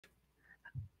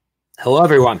Hello,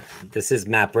 everyone. This is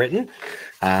Matt Britton.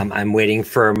 I'm waiting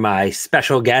for my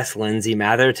special guest, Lindsay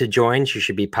Mather, to join. She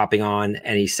should be popping on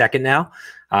any second now.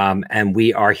 And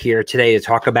we are here today to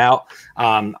talk about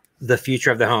the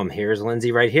future of the home. Here's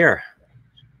Lindsay right here.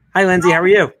 Hi, Lindsay. How are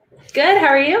you? Good. How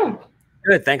are you?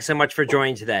 Good. Thanks so much for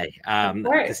joining today.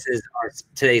 This is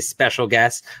today's special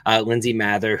guest, Lindsay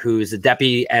Mather, who's the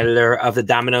deputy editor of the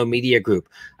Domino Media Group.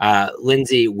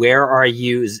 Lindsay, where are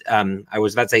you? I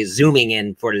was about to say zooming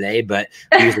in for today, but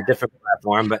we use a different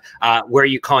platform. But where are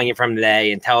you calling in from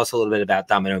today? And tell us a little bit about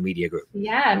Domino Media Group.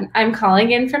 Yeah, I'm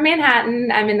calling in from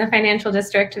Manhattan. I'm in the financial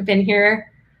district. I've been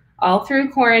here all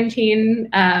through quarantine.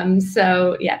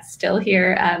 So yeah, still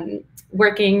here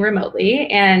working remotely.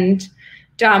 And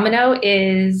Domino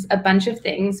is a bunch of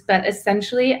things, but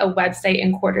essentially a website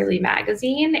and quarterly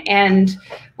magazine. And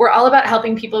we're all about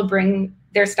helping people bring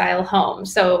their style home.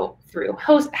 So through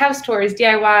house tours,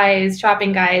 DIYs,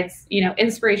 shopping guides,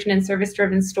 inspiration and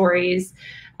service-driven stories.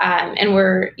 And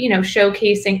we're,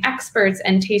 showcasing experts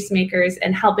and tastemakers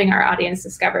and helping our audience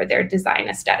discover their design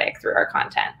aesthetic through our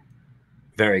content.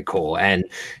 Very cool. And,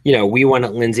 we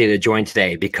wanted Lindsay to join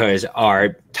today because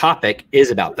our topic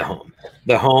is about the home.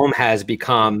 The home has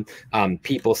become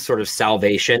people's sort of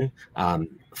salvation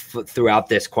throughout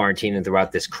this quarantine and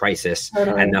throughout this crisis.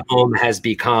 Totally. And the home has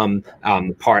become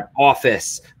part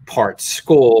office, part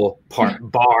school, part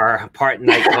bar, part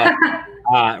nightclub.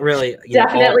 Really,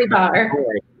 definitely bar.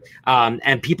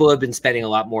 And people have been spending a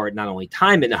lot more, not only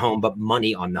time in the home, but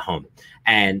money on the home.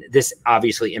 And this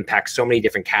obviously impacts so many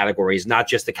different categories, not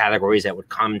just the categories that would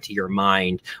come to your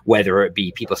mind, whether it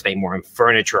be people spending more on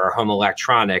furniture or home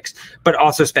electronics, but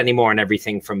also spending more on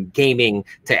everything from gaming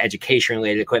to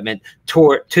education-related equipment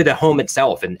to the home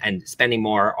itself, and spending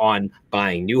more on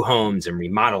buying new homes and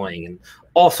remodeling and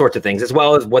all sorts of things, as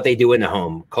well as what they do in the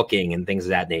home, cooking and things of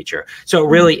that nature. So it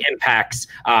really impacts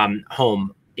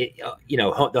home.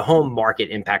 The home market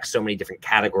impacts so many different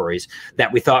categories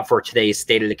that we thought for today's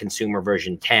State of the Consumer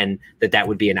version 10 that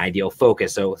would be an ideal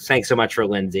focus. So thanks so much for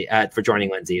joining,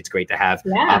 Lindsay. It's great to have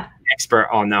an expert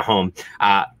on the home.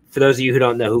 For those of you who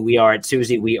don't know who we are at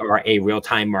Suzy, we are a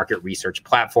real-time market research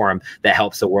platform that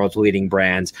helps the world's leading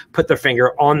brands put their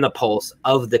finger on the pulse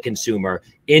of the consumer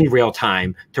in real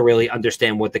time to really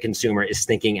understand what the consumer is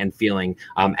thinking and feeling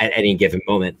at any given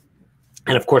moment.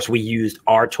 And of course, we used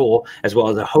our tool as well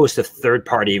as a host of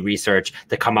third-party research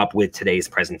to come up with today's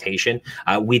presentation.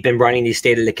 We've been running these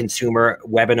State of the Consumer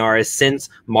webinars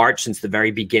since March, since the very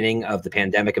beginning of the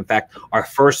pandemic. In fact, our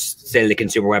first State of the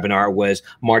Consumer webinar was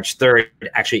March 3rd,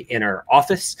 actually in our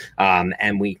office.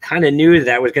 And we kind of knew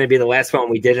that was going to be the last one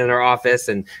we did in our office.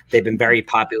 And they've been very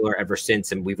popular ever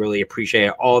since. And we really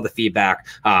appreciate all the feedback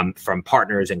from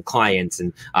partners and clients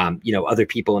and other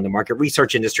people in the market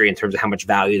research industry in terms of how much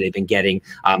value they've been getting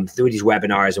through these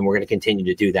webinars, and we're going to continue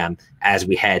to do them as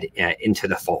we head into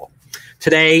the fall.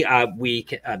 Today, we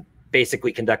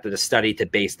basically conducted a study to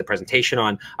base the presentation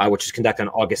on, which was conducted on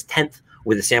August 10th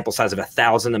with a sample size of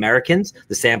 1,000 Americans.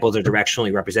 The samples are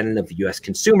directionally representative of U.S.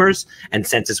 consumers and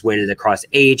census weighted across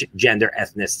age, gender,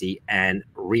 ethnicity, and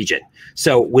region.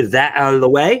 So with that out of the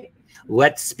way,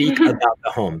 let's speak about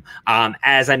the home.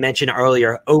 As I mentioned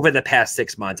earlier, over the past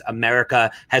 6 months,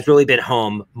 America has really been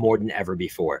home more than ever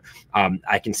before.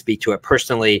 I can speak to it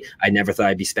personally. I never thought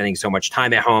I'd be spending so much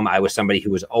time at home. I was somebody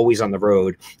who was always on the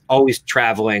road, always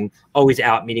traveling, always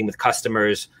out meeting with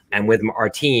customers and with our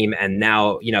team. And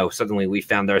now, suddenly we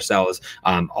found ourselves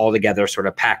all together sort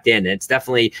of packed in. And it's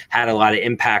definitely had a lot of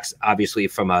impacts, obviously,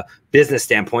 from a business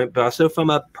standpoint, but also from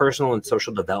a personal and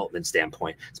social development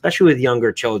standpoint, especially with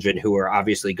younger children who are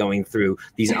obviously going through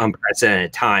these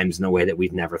unprecedented times in a way that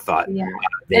we've never thought. Yeah.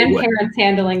 And parents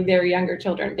handling their younger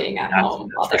children being at home.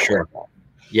 For sure.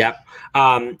 Yep.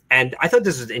 And I thought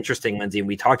this was interesting, Lindsay, and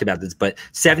we talked about this, but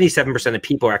 77% of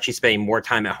people are actually spending more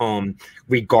time at home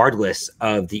regardless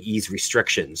of the ease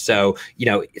restrictions. So,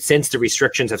 since the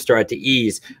restrictions have started to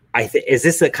ease, is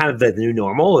this a kind of the new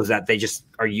normal? Is that they just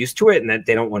are used to it and that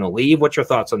they don't want to leave? What's your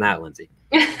thoughts on that, Lindsay?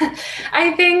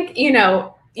 I think,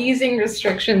 easing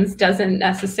restrictions doesn't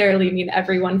necessarily mean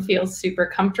everyone feels super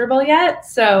comfortable yet.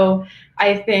 So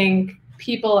I think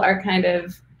people are kind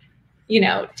of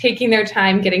taking their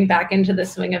time getting back into the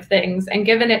swing of things. And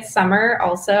given it's summer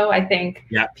also, I think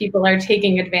people are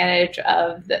taking advantage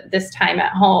of this time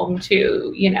at home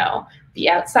to, be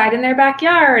outside in their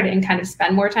backyard and kind of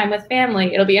spend more time with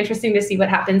family. It'll be interesting to see what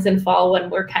happens in fall when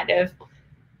we're kind of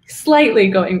slightly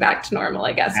going back to normal,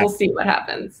 I guess. We'll see what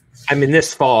happens. I mean,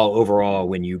 this fall overall,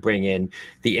 when you bring in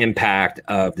the impact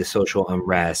of the social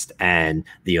unrest and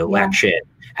the election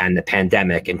and the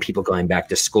pandemic and people going back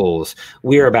to schools,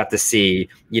 we're about to see,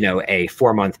 you know, a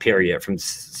 4-month period from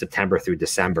September through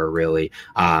December, really,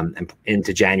 and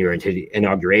into January, into the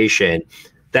inauguration,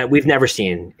 that we've never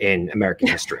seen in American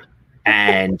history.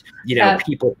 And, you know,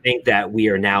 people think that we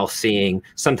are now seeing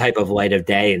some type of light of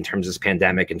day in terms of this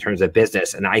pandemic, in terms of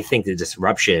business. And I think the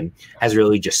disruption has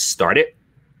really just started.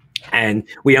 And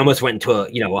we almost went into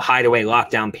a hideaway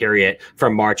lockdown period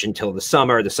from March until the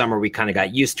summer. The summer, we kind of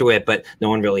got used to it, but no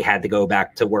one really had to go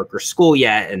back to work or school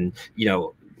yet. And, you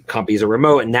know, companies are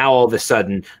remote. And now all of a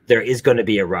sudden there is going to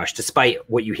be a rush. Despite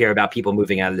what you hear about people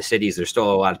moving out of the cities, there's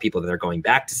still a lot of people that are going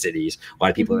back to cities, a lot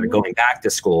of people that are going back to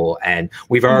school. And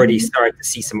we've already started to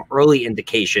see some early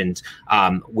indications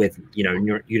with, you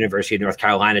know, University of North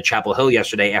Carolina, Chapel Hill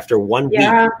yesterday, after 1 week,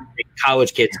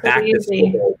 college kids back to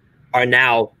school are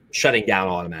now shutting down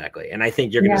automatically. And I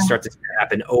think you're going to start to see that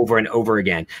happen over and over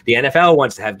again. The NFL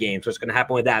wants to have games. What's going to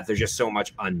happen with that? There's just so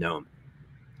much unknown.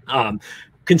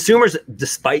 Consumers,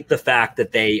 despite the fact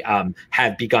that they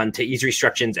have begun to ease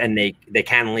restrictions and they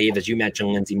can leave, as you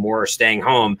mentioned, Lindsay, more are staying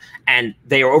home, and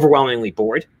they are overwhelmingly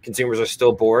bored. Consumers are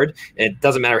still bored. It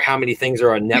doesn't matter how many things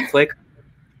are on Netflix.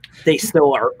 They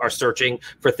still are searching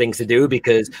for things to do,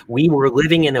 because we were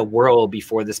living in a world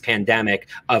before this pandemic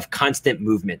of constant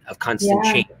movement, of constant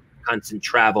change, constant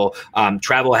travel.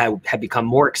 Travel had become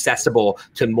more accessible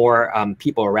to more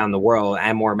people around the world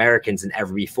and more Americans than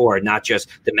ever before, not just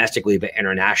domestically, but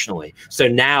internationally. So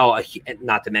now,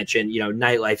 not to mention, you know,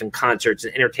 nightlife and concerts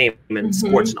and entertainment and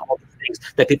sports and all the things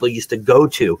that people used to go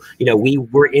to. You know, we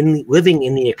were living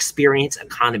in the experience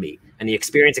economy. And the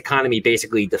experience economy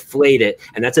basically deflated,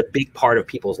 and that's a big part of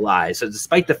people's lives. So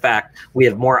despite the fact we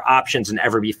have more options than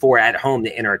ever before at home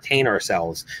to entertain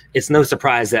ourselves, it's no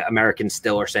surprise that Americans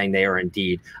still are saying they are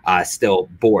indeed still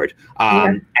bored.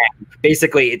 And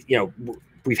basically, you know,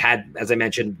 we've had, as I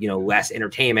mentioned, you know, less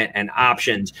entertainment and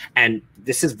options, and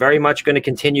this is very much going to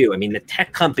continue. I mean, the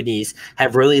tech companies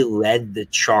have really led the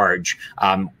charge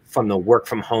from the work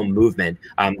from home movement.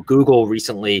 Google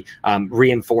recently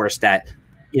reinforced that,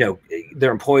 you know,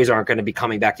 their employees aren't going to be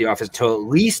coming back to the office until at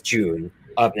least June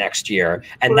of next year.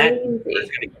 And that is going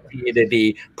to continue to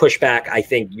be pushed back. I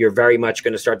think you're very much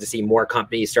going to start to see more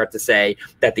companies start to say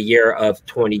that the year of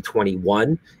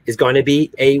 2021 is going to be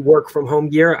a work from home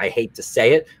year. I hate to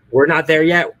say it. We're not there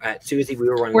yet. Suzy,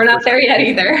 we're not there yet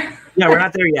either. Yeah, we're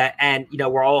not there yet. And, you know,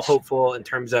 we're all hopeful in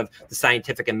terms of the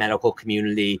scientific and medical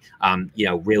community, you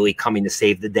know, really coming to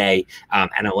save the day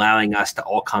and allowing us to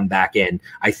all come back in.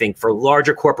 I think for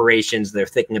larger corporations, they're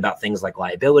thinking about things like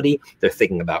liability. They're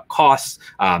thinking about costs.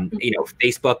 You know,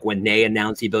 Facebook, when they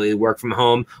announced the ability to work from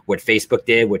home, what Facebook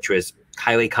did, which was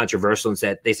highly controversial, and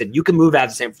said, you can move out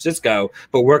to San Francisco,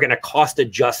 but we're going to cost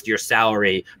adjust your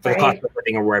salary for the cost of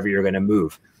living or wherever you're going to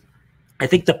move. I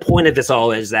think the point of this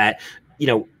all is that, you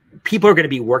know, people are going to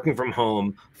be working from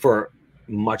home for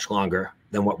much longer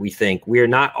than what we think. We're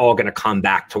not all going to come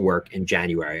back to work in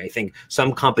January. I think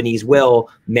some companies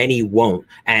will, many won't.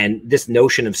 And this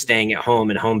notion of staying at home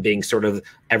and home being sort of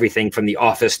everything from the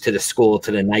office to the school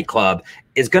to the nightclub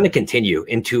is going to continue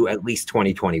into at least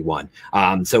 2021.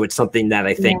 So it's something that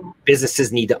I think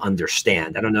businesses need to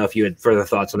understand. I don't know if you had further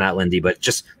thoughts on that, Lindsay, but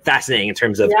just fascinating in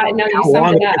terms of how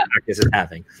long the impact this is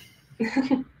having.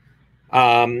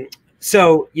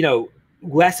 So, you know,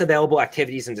 less available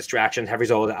activities and distractions have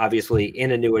resulted, obviously,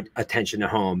 in a new attention to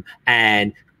home.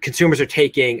 And consumers are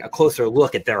taking a closer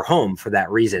look at their home for that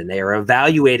reason. They are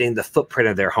evaluating the footprint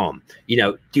of their home. You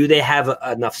know, do they have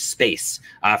enough space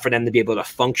for them to be able to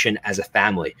function as a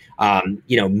family?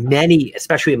 You know, many,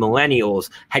 especially millennials,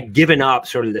 had given up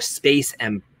sort of the space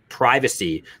and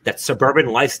privacy that suburban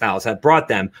lifestyles have brought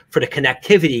them for the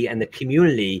connectivity and the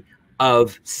community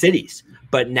of cities.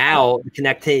 But now the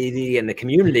connectivity and the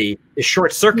community is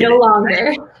short-circuited. No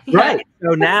longer. Right.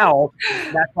 So now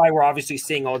that's why we're obviously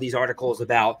seeing all these articles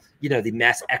about, you know, the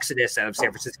mass exodus out of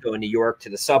San Francisco and New York to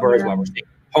the suburbs, while we're seeing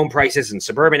home prices in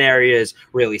suburban areas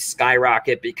really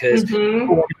skyrocket because people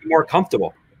want to be more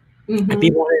comfortable. And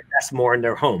people want to invest more in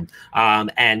their home.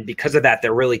 And because of that,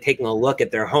 they're really taking a look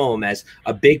at their home as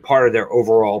a big part of their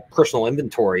overall personal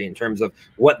inventory in terms of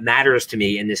what matters to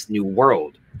me in this new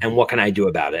world. and what can I do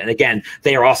about it? And again,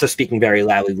 they are also speaking very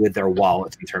loudly with their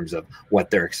wallets in terms of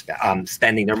what they're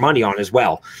spending their money on as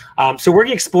well. So we're going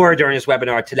to explore during this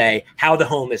webinar today how the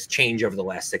home has changed over the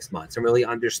last 6 months and really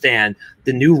understand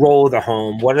the new role of the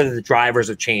home, what are the drivers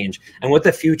of change, and what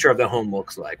the future of the home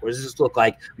looks like. What does this look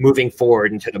like moving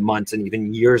forward into the months and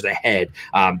even years ahead?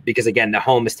 Because again, the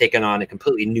home has taken on a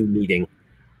completely new meaning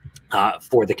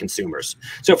for the consumers.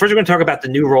 So first we're going to talk about the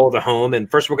new role of the home. And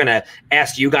first we're going to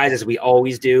ask you guys, as we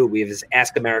always do, we have this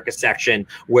Ask America section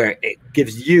where it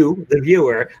gives you, the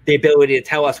viewer, the ability to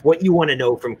tell us what you want to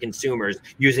know from consumers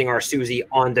using our Suzy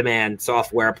on-demand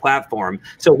software platform.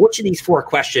 So which of these 4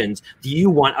 questions do you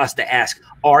want us to ask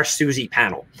our Suzy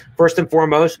panel? First and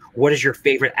foremost, what is your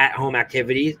favorite at-home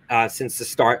activity since the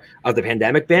start of the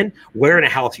pandemic been? Where in the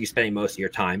house are you spending most of your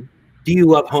time? Do you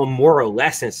love home more or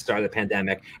less since the start of the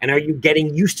pandemic? And are you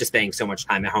getting used to spending so much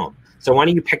time at home? So why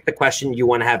don't you pick the question you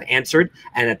want to have answered?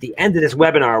 And at the end of this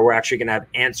webinar, we're actually going to have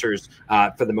answers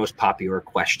for the most popular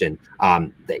question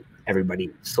that everybody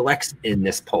selects in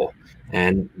this poll.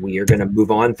 And we are going to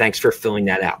move on. Thanks for filling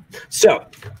that out. So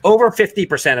over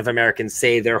 50% of Americans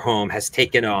say their home has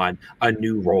taken on a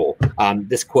new role.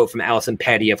 This quote from Allison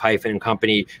Petty of Hyphen &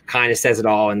 Company kind of says it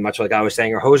all. And much like I was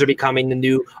saying, our homes are becoming the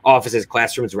new offices,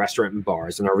 classrooms, restaurants, and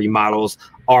bars. And our remodels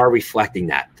are reflecting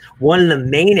that. One of the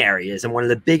main areas and one of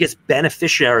the biggest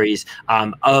beneficiaries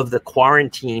of the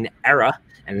quarantine era,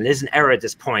 and it is an era at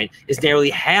this point, is nearly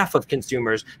half of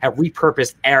consumers have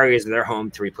repurposed areas of their home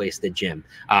to replace the gym.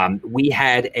 We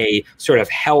had a sort of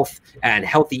health and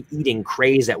healthy eating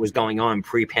craze that was going on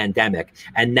pre-pandemic,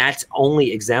 and that's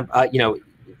only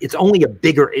it's only a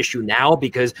bigger issue now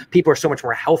because people are so much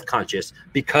more health conscious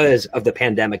because of the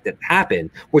pandemic that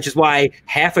happened, which is why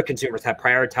half of consumers have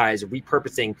prioritized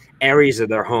repurposing areas of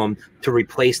their home to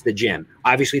replace the gym.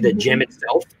 Obviously, the gym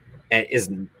itself is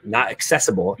not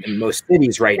accessible in most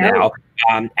cities right now.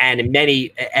 And in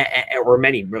many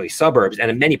really suburbs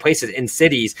and in many places in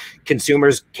cities,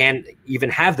 consumers can't even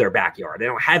have their backyard. They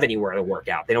don't have anywhere to work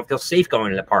out. They don't feel safe going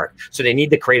to the park. So they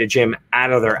need to create a gym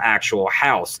out of their actual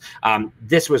house.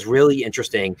 This was really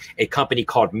interesting. A company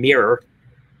called Mirror,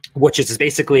 which is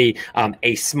basically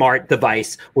a smart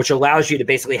device, which allows you to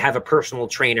basically have a personal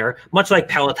trainer, much like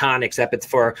Peloton, except it's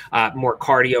for more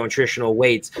cardio and traditional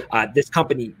weights. This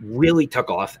company really took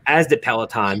off, as did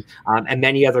Peloton and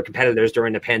many other competitors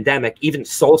during the pandemic. Even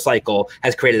SoulCycle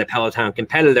has created a Peloton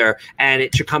competitor, and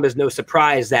it should come as no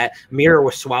surprise that Mirror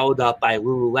was swallowed up by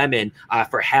Lululemon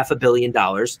for $500 million.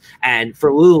 And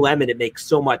for Lululemon, it makes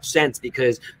so much sense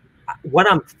because what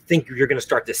I'm thinking you're going to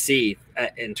start to see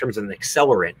in terms of an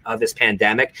accelerant of this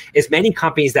pandemic is many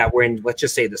companies that were in, let's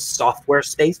just say, the software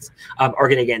space are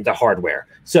going to get into hardware.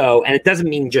 So, and it doesn't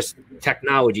mean just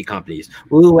technology companies.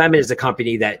 Lululemon is a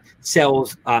company that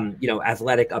sells,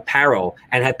 athletic apparel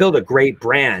and have built a great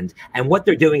brand. And what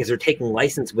they're doing is they're taking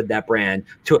license with that brand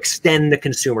to extend the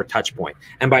consumer touch point.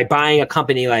 And by buying a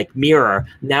company like Mirror,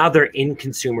 now they're in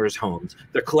consumers' homes.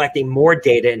 They're collecting more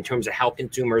data in terms of how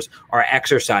consumers are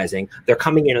exercising. They're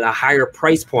coming in at a higher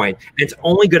price point, and it's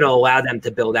only going to allow them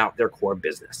to build out their core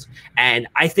business. And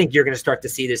I think you're going to start to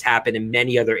see this happen in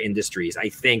many other industries. I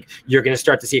think you're going to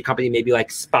start to see a company maybe like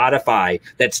Spotify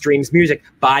that streams music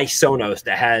buy Sonos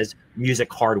that has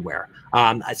music hardware.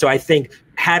 So I think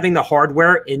having the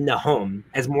hardware in the home,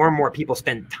 as more and more people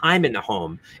spend time in the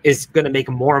home, is going to make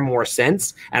more and more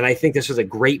sense. And I think this was a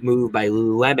great move by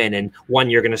Lululemon, and one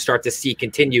you're going to start to see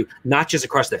continue, not just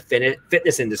across the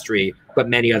fitness industry, but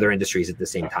many other industries at the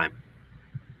same time.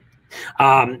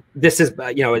 This is,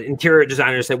 an interior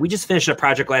designer said, we just finished a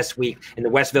project last week in the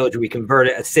West Village where we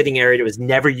converted a sitting area that was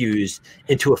never used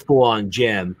into a full-on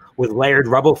gym with layered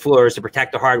rubble floors to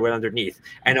protect the hardwood underneath,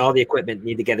 and all the equipment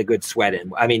need to get a good sweat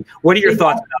in. I mean, what are your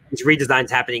thoughts about these redesigns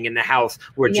happening in the house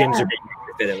where gyms are being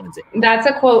refitted, Lindsay? That's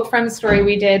a quote from a story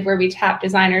we did where we tapped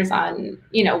designers on,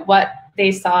 what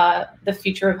they saw the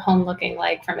future of home looking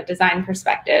like from a design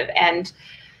perspective. And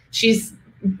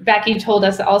Becky told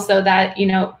us also that,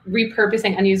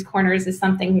 repurposing unused corners is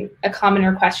a common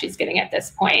request she's getting at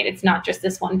this point. It's not just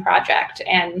this one project.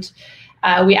 And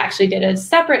we actually did a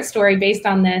separate story based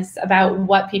on this about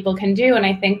what people can do. And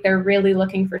I think they're really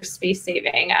looking for space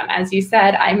saving. As you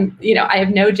said, I have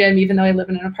no gym, even though I live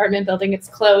in an apartment building, it's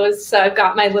closed. So I've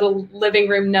got my little living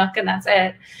room nook and that's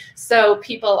it. So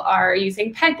people are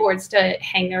using pegboards to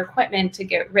hang their equipment, to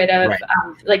get rid of,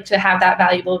 to have that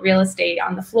valuable real estate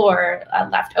on the floor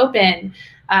left open.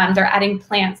 They're adding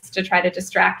plants to try to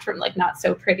distract from not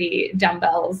so pretty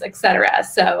dumbbells, etc.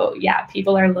 So yeah,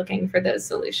 people are looking for those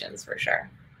solutions for sure.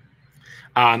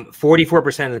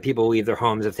 44% of the people who leave their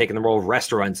homes have taken the role of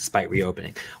restaurants despite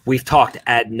reopening. We've talked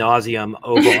ad nauseum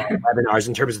over our webinars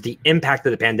in terms of the impact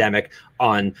of the pandemic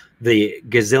on the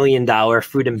gazillion-dollar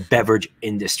food and beverage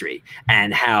industry,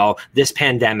 and how this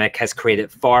pandemic has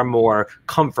created far more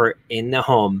comfort in the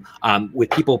home with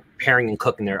people preparing and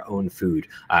cooking their own food.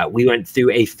 We went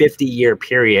through a 50-year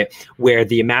period where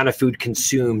the amount of food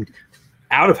consumed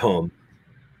out of home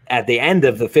at the end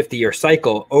of the 50-year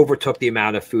cycle overtook the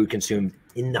amount of food consumed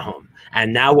in the home.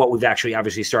 And now what we've actually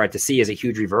obviously started to see is a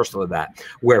huge reversal of that,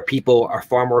 where people are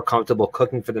far more comfortable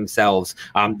cooking for themselves.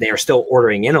 They are still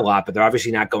ordering in a lot, but they're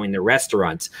obviously not going to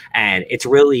restaurants. And it's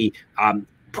really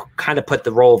kind of put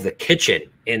the role of the kitchen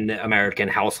in the American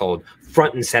household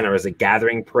front and center as a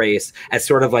gathering place, as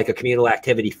sort of like a communal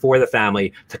activity for the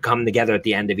family to come together at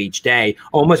the end of each day,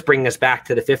 almost bringing us back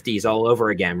to the 50s all over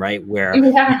again, right? Where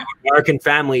American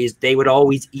families, they would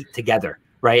always eat together.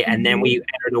 Right. And then we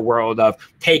entered the world of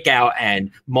takeout and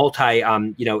multi,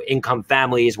 income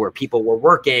families where people were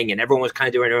working and everyone was kind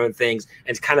of doing their own things.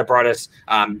 And it's kind of brought us,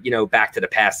 back to the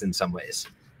past in some ways.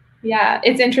 Yeah,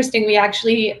 it's interesting. We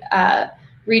actually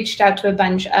reached out to a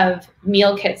bunch of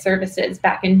meal kit services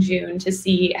back in June to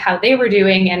see how they were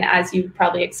doing. And as you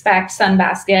probably expect,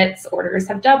 Sunbasket's orders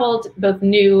have doubled, both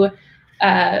new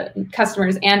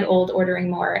customers and old ordering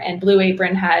more, and Blue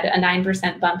Apron had a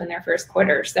 9% bump in their first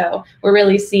quarter. So we're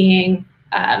really seeing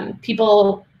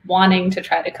people wanting to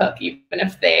try to cook, even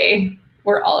if they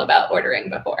were all about ordering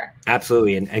before.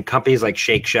 Absolutely. And companies like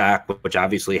Shake Shack, which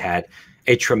obviously had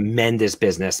a tremendous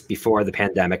business before the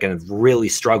pandemic and have really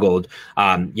struggled,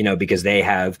 because they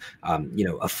have,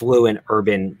 affluent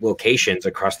urban locations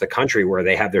across the country where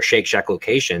they have their Shake Shack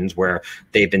locations where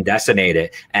they've been decimated.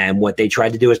 And what they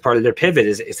tried to do as part of their pivot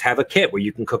is have a kit where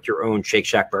you can cook your own Shake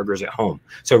Shack burgers at home.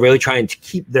 So really trying to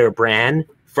keep their brand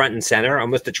front and center,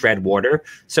 almost to tread water,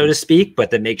 so to speak,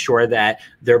 but to make sure that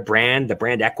their brand, the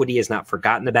brand equity is not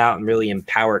forgotten about, and really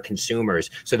empower consumers.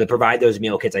 So to provide those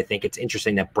meal kits, I think it's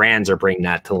interesting that brands are bringing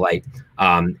that to light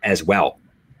as well.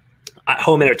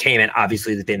 Home entertainment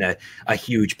obviously has been a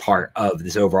huge part of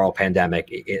this overall pandemic.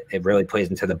 It really plays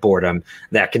into the boredom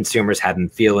that consumers have been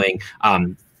feeling.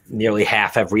 Nearly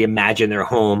half have reimagined their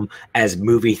home as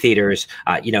movie theaters.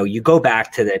 You go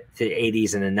back to the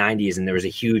 80s and the 90s, and there was a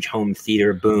huge home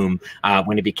theater boom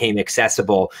when it became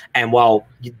accessible. And while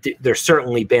there's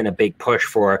certainly been a big push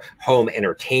for home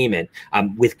entertainment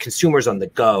with consumers on the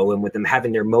go and with them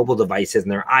having their mobile devices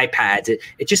and their iPads,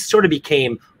 it just sort of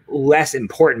became less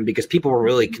important because people were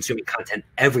really consuming content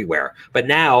everywhere. But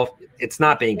now it's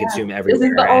not being consumed everywhere. This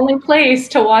is the only place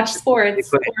to watch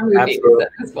sports or movies at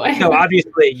this point. So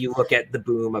obviously you look at the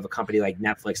boom of a company like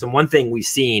Netflix, and one thing we've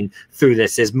seen through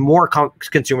this is more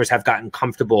consumers have gotten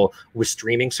comfortable with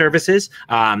streaming services.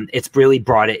 It's really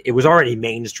brought it. It was already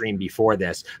mainstream before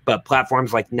this, but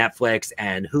platforms like Netflix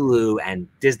and Hulu and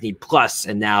Disney Plus,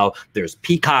 and now there's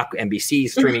Peacock, NBC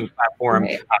streaming platform,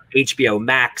 HBO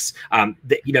Max.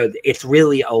 It's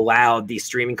really allowed these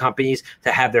streaming companies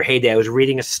to have their heyday. I was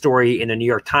reading a story in the New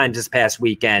York Times this past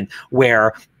weekend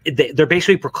where they're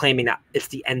basically proclaiming that it's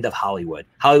the end of Hollywood.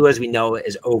 Hollywood, as we know,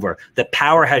 is over. The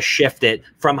power has shifted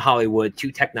from Hollywood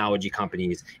to technology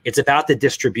companies. It's about the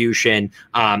distribution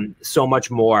so much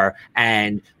more.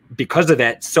 And because of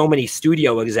that, so many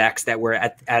studio execs that were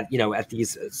at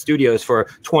these studios for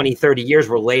 20, 30 years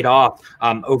were laid off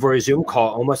over a Zoom call,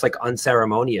 almost like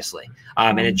unceremoniously.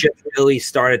 And it just really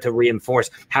started to reinforce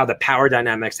how the power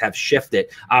dynamics have shifted.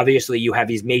 Obviously, you have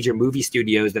these major movie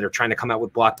studios that are trying to come out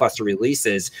with blockbuster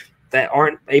releases that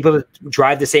aren't able to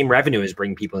drive the same revenue as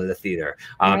bring people to the theater.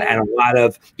 And a lot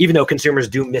of, even though consumers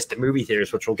do miss the movie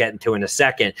theaters, which we'll get into in a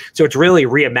second. So it's really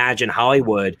reimagine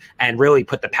Hollywood and really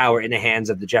put the power in the hands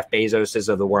of the Jeff Bezoses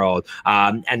of the world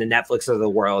and the Netflix of the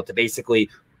world to basically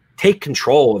take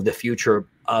control of the future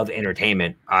of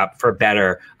entertainment for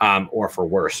better or for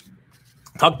worse.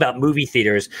 Talk about movie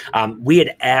theaters. We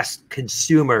had asked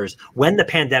consumers when the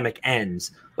pandemic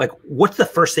ends, like, what's the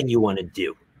first thing you want to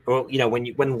do? Well,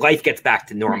 when life gets back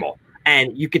to normal,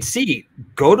 and you could see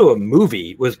go to a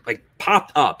movie was like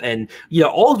popped up, and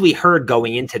all we heard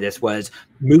going into this was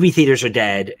movie theaters are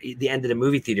dead, the end of the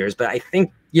movie theaters. But I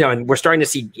think and we're starting to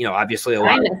see obviously a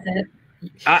lot.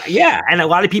 And a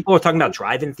lot of people are talking about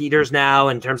drive-in theaters now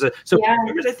in terms of,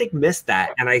 consumers I think missed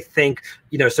that. And I think,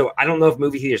 so I don't know if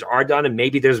movie theaters are done, and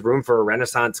maybe there's room for a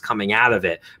renaissance coming out of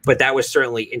it, but that was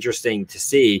certainly interesting to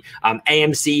see.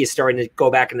 AMC is starting to go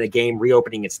back in the game,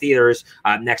 reopening its theaters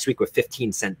next week with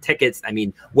 15-cent tickets. I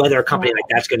mean, whether a company like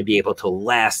that's going to be able to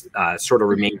last sort of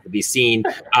remains to be seen.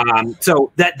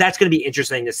 So that's going to be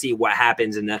interesting to see what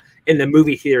happens in the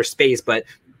movie theater space. But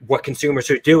what consumers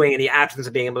are doing in the absence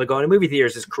of being able to go into movie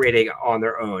theaters is creating on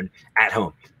their own at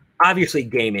home. Obviously,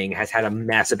 gaming has had a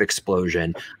massive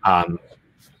explosion.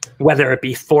 Whether it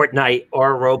be Fortnite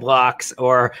or Roblox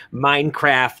or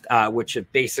Minecraft, which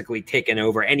have basically taken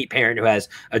over. Any parent who has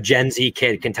a Gen Z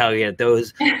kid can tell you that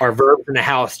those are verbs in the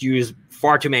house used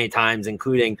far too many times,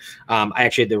 including I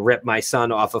actually had to rip my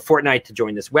son off of Fortnite to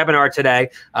join this webinar today.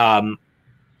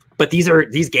 But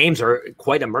these games are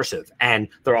quite immersive, and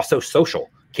they're also social.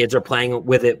 Kids are playing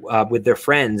with it with their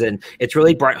friends, and it's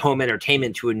really brought home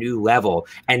entertainment to a new level.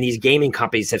 And these gaming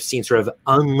companies have seen sort of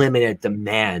unlimited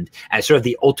demand as sort of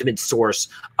the ultimate source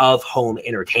of home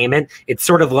entertainment. It's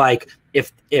sort of like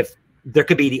if there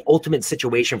could be the ultimate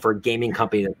situation for a gaming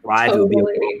company to thrive, Totally. it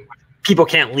would be people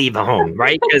can't leave the home,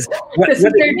 right? Because this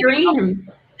is their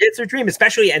dream. It's their dream,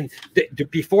 especially, and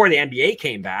before the NBA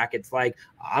came back, it's like,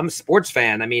 I'm a sports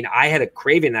fan. I mean, I had a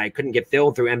craving that I couldn't get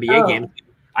filled through NBA games.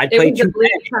 I'd play it was a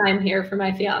bleak time here for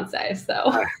my fiance, so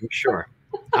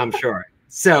I'm sure.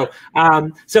 So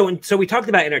we talked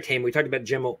about entertainment. We talked about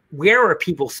gym. Where are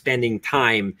people spending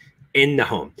time in the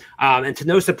home? And to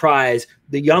no surprise,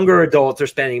 the younger adults are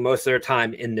spending most of their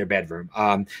time in their bedroom.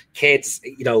 Kids,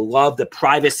 love the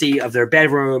privacy of their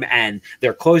bedroom, and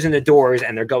they're closing the doors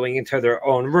and they're going into their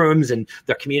own rooms and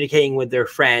they're communicating with their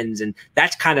friends, and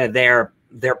that's kind of their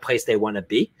place they want to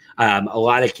be. A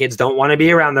lot of kids don't want to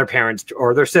be around their parents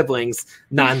or their siblings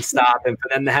nonstop. And for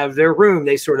them to have their room,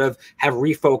 they sort of have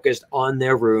refocused on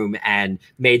their room and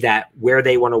made that where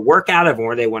they want to work out of and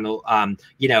where they want to,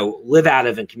 live out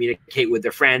of and communicate with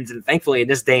their friends. And thankfully, in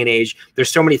this day and age,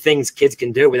 there's so many things kids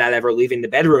can do without ever leaving the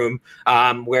bedroom,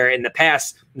 where in the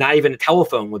past, not even a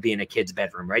telephone would be in a kid's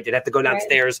bedroom, right? They'd have to go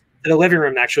downstairs to the living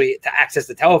room actually to access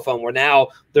the telephone, where now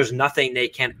there's nothing they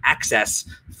can access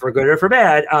for good or for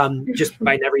bad, just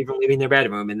by never even leaving their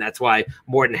bedroom. And that's why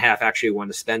more than half actually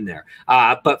want to spend there.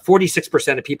 But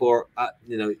 46% of people are,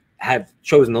 have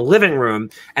chosen the living room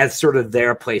as sort of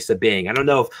their place of being. I don't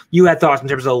know if you had thoughts in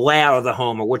terms of the layout of the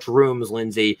home or which rooms,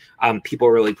 Lindsay, people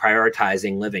are really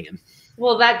prioritizing living in.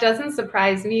 Well, that doesn't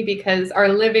surprise me, because our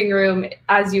living room,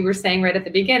 as you were saying right at the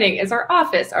beginning, is our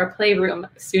office, our playroom,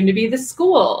 soon to be the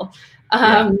school.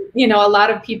 A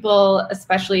lot of people,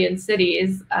 especially in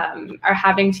cities, are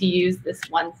having to use this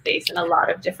one space in a lot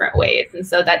of different ways. And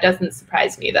so that doesn't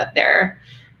surprise me that they're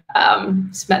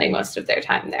spending most of their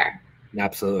time there.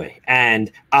 Absolutely.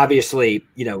 And obviously,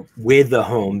 with the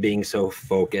home being so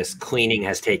focused, cleaning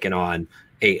has taken on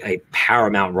a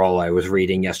paramount role. I was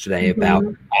reading yesterday about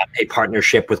a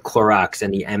partnership with Clorox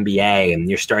and the NBA, and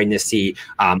you're starting to see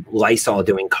Lysol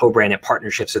doing co-branded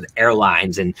partnerships with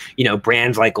airlines, and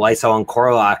brands like Lysol and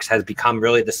Clorox has become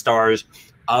really the stars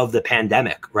of the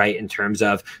pandemic, right? In terms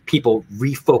of people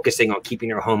refocusing on keeping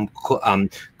their home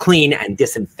clean and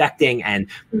disinfecting, and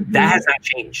that has not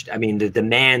changed. I mean, the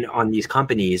demand on these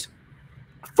companies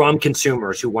from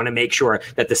consumers who want to make sure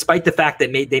that, despite the fact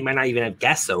that they might not even have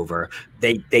guests over,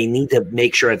 they need to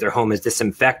make sure that their home is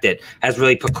disinfected, has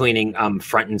really put cleaning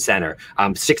front and center.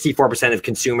 64% of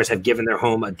consumers have given their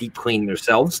home a deep clean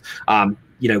themselves.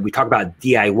 We talk about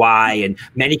DIY, and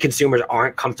many consumers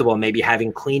aren't comfortable maybe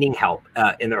having cleaning help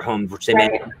in their home, which they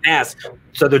may have asked.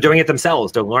 So they're doing it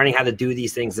themselves. They're learning how to do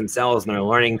these things themselves, and they're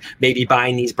learning, maybe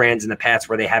buying these brands in the past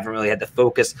where they haven't really had to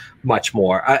focus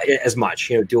as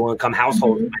much. Dual income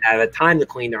households might have had time to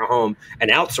clean their home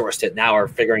and outsourced it, now are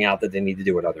figuring out that they need to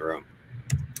do it on their own.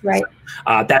 Right.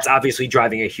 So, that's obviously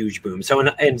driving a huge boom. So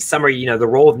in summary, the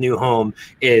role of new home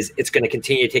is it's going to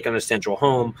continue to take on a central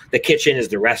home. The kitchen is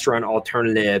the restaurant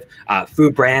alternative.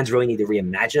 Food brands really need to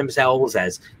reimagine themselves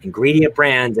as ingredient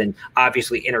brands. And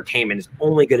obviously entertainment is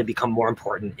only going to become more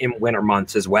important in winter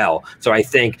months as well. So I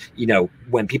think,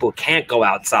 when people can't go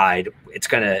outside, it's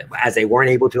going to, as they weren't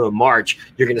able to in March,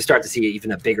 you're going to start to see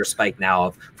even a bigger spike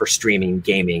now for streaming,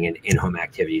 gaming, and in-home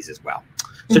activities as well.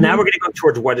 So now we're going to go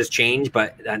towards what has changed,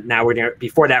 but now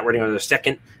before that, we're going to go to the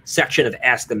second section of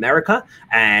Ask America,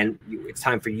 and it's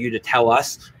time for you to tell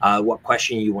us what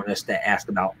question you want us to ask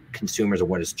about consumers or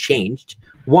what has changed.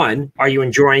 1, are you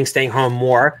enjoying staying home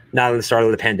more now at the start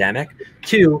of the pandemic?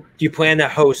 2, do you plan to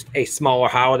host a smaller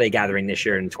holiday gathering this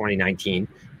year in 2019?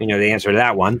 The answer to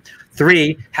that one.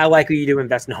 3, how likely are you to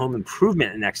invest in home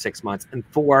improvement in the next 6 months? And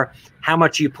 4, how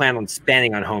much do you plan on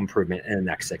spending on home improvement in the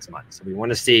next 6 months? So we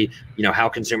want to see, how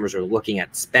consumers are looking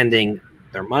at spending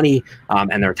their money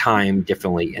and their time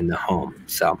differently in the home.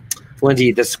 So,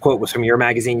 Lindsay, this quote was from your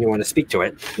magazine. You want to speak to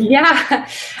it? Yeah.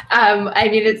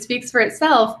 It speaks for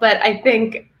itself, but I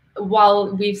think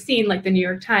while we've seen like the New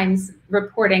York Times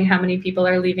reporting how many people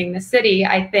are leaving the city,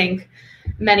 I think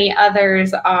many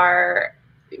others are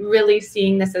really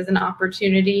seeing this as an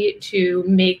opportunity to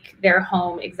make their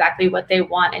home exactly what they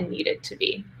want and need it to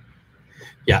be.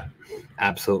 Yeah,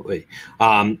 absolutely.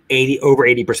 Over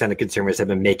 80% of consumers have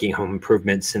been making home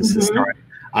improvements since the start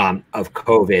of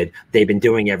COVID. They've been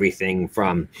doing everything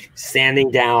from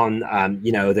sanding down,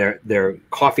 their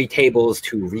coffee tables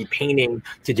to repainting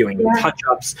to doing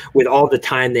touch-ups. With all the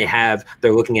time they have,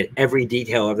 they're looking at every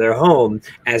detail of their home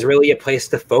as really a place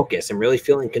to focus and really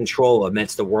feel in control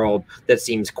amidst the world that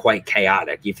seems quite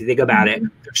chaotic. If you think about it,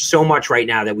 there's so much right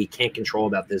now that we can't control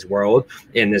about this world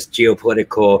in this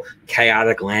geopolitical,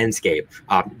 chaotic landscape.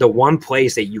 The one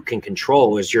place that you can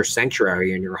control is your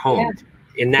sanctuary in your home.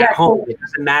 In that home, it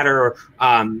doesn't matter,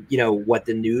 what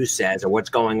the news says or what's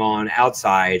going on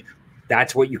outside.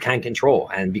 That's what you can control.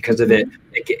 And because of it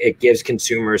gives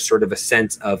consumers sort of a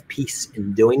sense of peace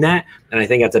in doing that. And I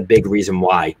think that's a big reason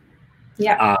why.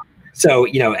 Yeah. They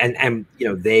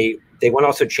want to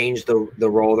also change the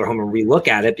role of their home and relook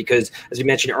at it because, as we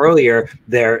mentioned earlier,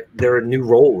 there are new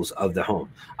roles of the home.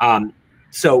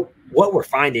 So what we're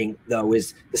finding, though,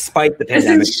 is despite the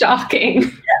pandemic, this is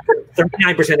shocking.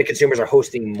 39% of consumers are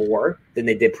hosting more than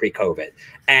they did pre-COVID.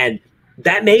 And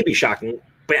that may be shocking,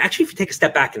 but actually, if you take a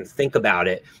step back and think about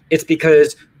it, it's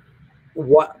because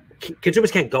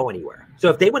consumers can't go anywhere. So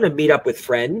if they want to meet up with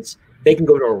friends, they can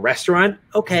go to a restaurant.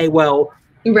 Okay, well,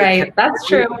 right, that's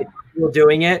true.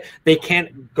 Doing it, they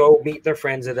can't go meet their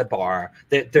friends at a bar.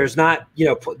 There's not,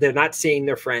 they're not seeing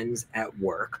their friends at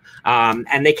work,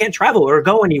 and they can't travel or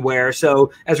go anywhere.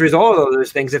 So as a result of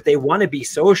those things, if they want to be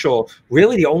social,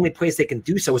 really the only place they can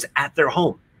do so is at their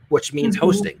home, which means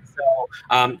hosting. So,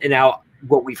 and now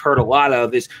what we've heard a lot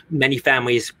of is many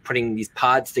families putting these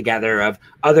pods together of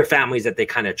other families that they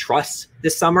kind of trust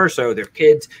this summer, so their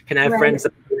kids can have friends,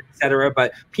 et cetera.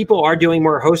 But people are doing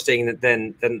more hosting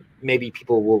than maybe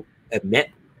people will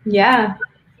admit. Yeah.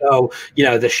 So,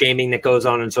 the shaming that goes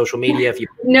on social media. If you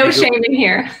no shaming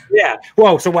here. Yeah.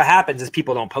 Well, so what happens is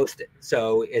people don't post it.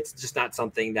 So it's just not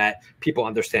something that people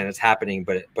understand is happening,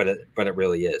 but it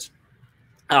really is.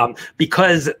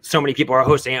 Because so many people are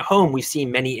hosting at home, we've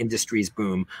seen many industries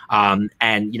boom.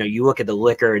 And, you look at the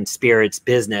liquor and spirits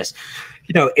business,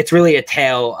 it's really a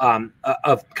tale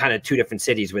of kind of two different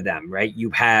cities with them, right? You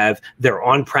have their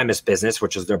on-premise business,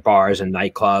 which is their bars and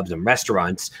nightclubs and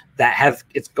restaurants that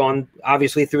it's gone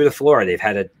obviously through the floor. They've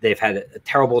had a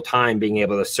terrible time being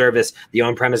able to service the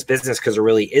on-premise business because there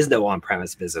really is no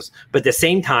on-premise business. But at the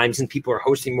same time, since people are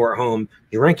hosting more at home,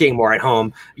 drinking more at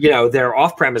home, their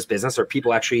off-premise business or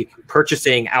people actually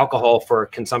purchasing alcohol for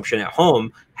consumption at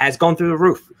home has gone through the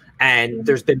roof. And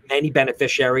there's been many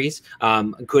beneficiaries,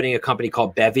 including a company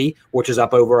called Bevy, which is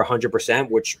up over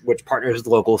 100%, which partners with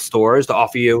local stores to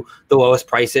offer you the lowest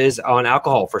prices on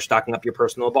alcohol for stocking up your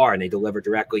personal bar, and they deliver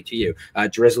directly to you.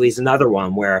 Drizzly's another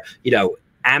one where,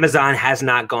 Amazon has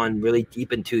not gone really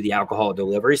deep into the alcohol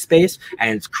delivery space,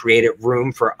 and it's created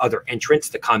room for other entrants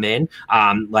to come in,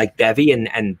 like Bevy,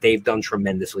 and they've done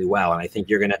tremendously well. And I think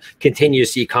you're going to continue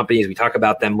to see companies, we talk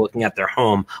about them looking at their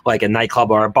home like a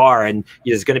nightclub or a bar, and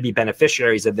there's going to be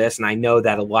beneficiaries of this. And I know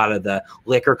that a lot of the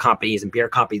liquor companies and beer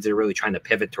companies are really trying to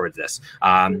pivot towards this,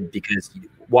 because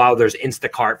while there's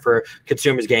Instacart for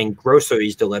consumers getting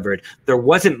groceries delivered, there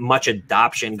wasn't much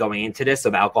adoption going into this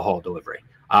of alcohol delivery.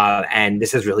 And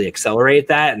this has really accelerated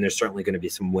that, and there's certainly going to be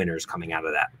some winners coming out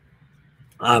of that.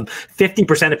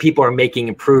 50% of people are making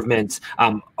improvements,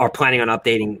 are planning on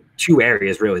updating two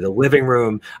areas, really, the living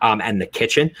room and the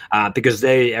kitchen, because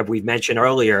they, as we've mentioned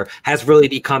earlier, has really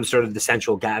become sort of the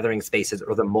central gathering spaces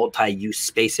or the multi-use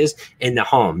spaces in the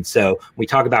home. So we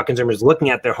talk about consumers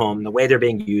looking at their home, the way they're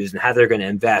being used and how they're going to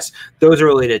invest. Those are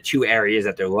really the two areas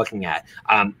that they're looking at.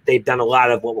 They've done a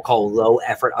lot of what we'll call low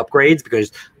effort upgrades,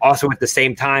 because also at the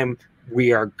same time,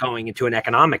 we are going into an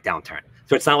economic downturn.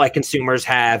 So it's not like consumers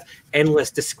have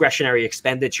endless discretionary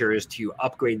expenditures to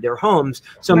upgrade their homes.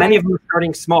 So many of them are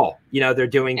starting small. They're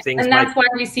doing things. And that's why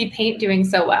we see paint doing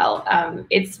so well.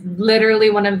 It's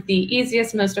literally one of the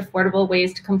easiest, most affordable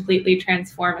ways to completely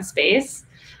transform a space.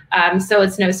 So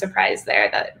it's no surprise there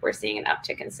that we're seeing an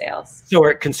uptick in sales. So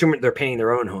they're painting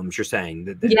their own homes, you're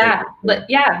saying? Yeah.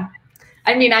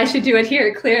 I mean, I should do it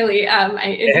here, clearly.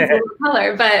 It's a little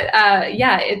color, but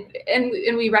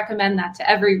and we recommend that to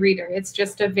every reader. It's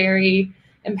just a very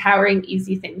empowering,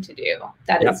 easy thing to do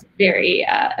that is very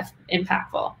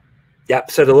impactful.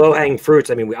 Yep. So the low-hanging fruits,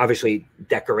 I mean, we obviously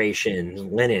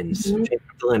decoration, linens,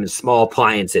 small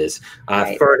appliances,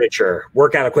 furniture,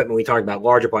 workout equipment. We talked about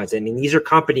large appliances. I mean, these are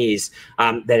companies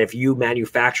that if you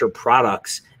manufacture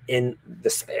products in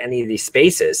any of these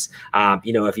spaces.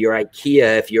 You know, if you're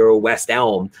IKEA, if you're West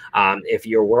Elm, if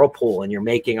you're Whirlpool and you're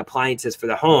making appliances for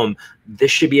the home,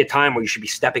 this should be a time where you should be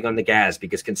stepping on the gas,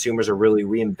 because consumers are really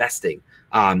reinvesting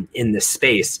in this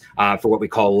space for what we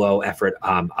call low effort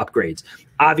upgrades.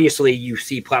 Obviously, you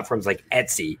see platforms like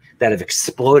Etsy that have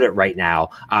exploded right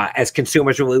now as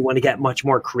consumers really want to get much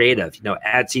more creative. You know,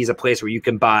 Etsy is a place where you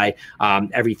can buy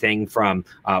everything from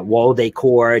wall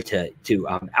decor to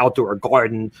outdoor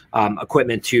garden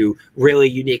equipment to really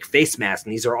unique face masks.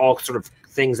 And these are all sort of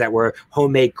things that were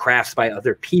homemade crafts by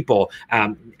other people.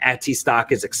 Etsy stock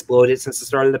has exploded since the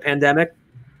start of the pandemic.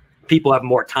 People have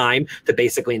more time to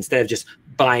basically, instead of just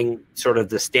buying sort of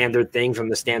the standard thing from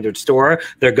the standard store,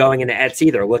 they're going into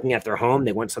Etsy, they're looking at their home,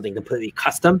 they want something completely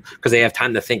custom because they have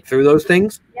time to think through those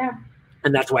things. Yeah.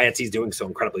 And that's why Etsy's doing so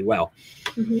incredibly well.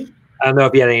 I don't know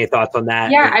if you had any thoughts on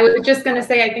that. Yeah, I was just going to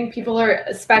say, I think people are,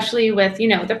 especially with, you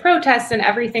know, the protests and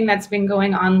everything that's been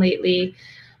going on lately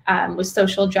with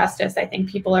social justice, I think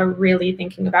people are really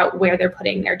thinking about where they're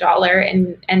putting their dollar,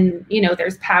 and you know,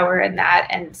 there's power in that,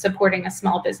 and supporting a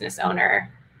small business owner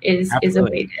is a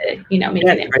way to, you know, make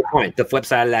it. Great point. The flip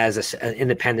side of that is an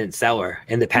independent seller,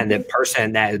 independent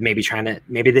person that is maybe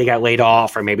maybe they got laid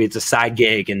off, or maybe it's a side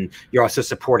gig, and you're also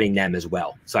supporting them as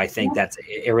well. So I think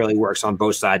it really works on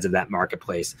both sides of that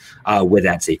marketplace with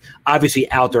Etsy.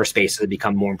 Obviously, outdoor spaces have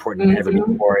become more important than ever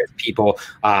before. People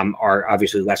are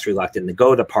obviously less reluctant to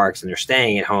go to parks, and they're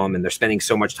staying at home, and they're spending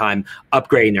so much time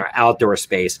upgrading their outdoor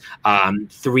space.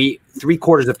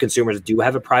 Three-quarters of consumers do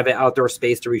have a private outdoor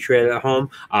space to recreate at home.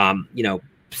 You know,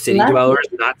 city dwellers,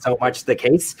 not so much the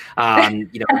case.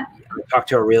 You know, I talked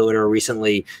to a realtor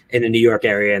recently in the New York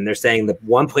area, and they're saying the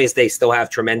one place they still have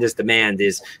tremendous demand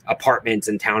is apartments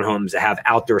and townhomes that have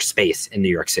outdoor space in New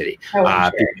York City.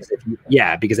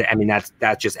 Because I mean,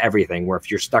 that's just everything. Where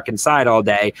if you're stuck inside all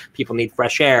day, people need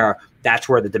fresh air. That's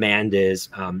where the demand is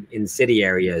in city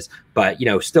areas. But, you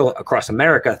know, still across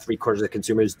America, 3/4 of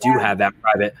consumers do have that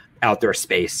private outdoor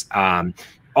space.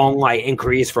 Online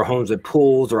inquiries for homes with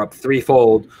pools are up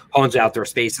 3-fold. Homes with outdoor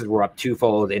spaces were up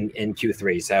 2-fold in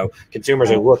Q3. So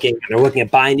consumers are looking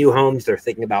at buying new homes. They're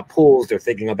thinking about pools. They're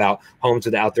thinking about homes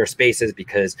with outdoor spaces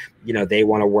because, you know, they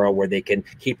want a world where they can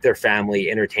keep their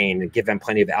family entertained and give them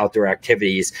plenty of outdoor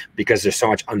activities, because there's so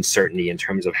much uncertainty in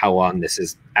terms of how long this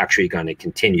is actually going to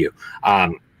continue.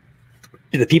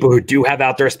 The people who do have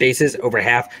outdoor spaces, over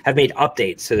half, have made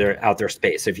updates to their outdoor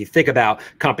space. So if you think about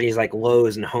companies like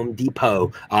Lowe's and Home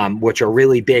Depot, which are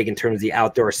really big in terms of the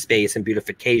outdoor space and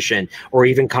beautification, or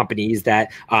even companies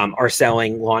that are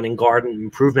selling lawn and garden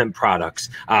improvement products,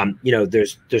 you know,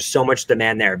 there's so much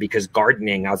demand there, because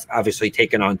gardening has obviously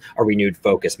taken on a renewed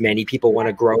focus. Many people want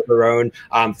to grow their own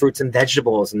fruits and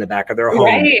vegetables in the back of their home.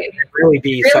 Right. Really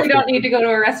don't need to go to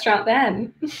a restaurant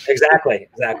then. Exactly.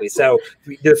 So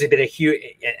there's been a huge,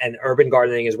 and urban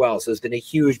gardening as well. So there's been a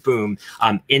huge boom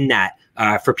in that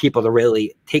for people to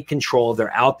really take control of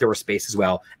their outdoor space as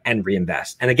well and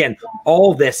reinvest. And again,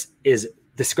 all this is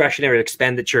discretionary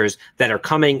expenditures that are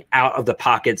coming out of the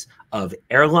pockets of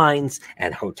airlines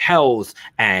and hotels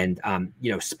and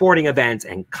you know, sporting events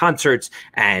and concerts,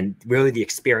 and really the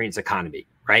experience economy.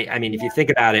 Right. I mean, if you think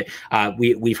about it,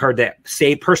 we've heard that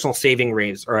personal saving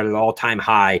rates are at an all-time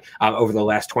high over the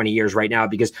last 20 years right now,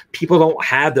 because people don't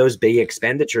have those big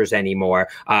expenditures anymore.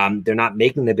 They're not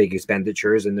making the big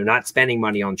expenditures, and they're not spending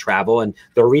money on travel, and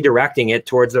they're redirecting it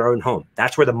towards their own home.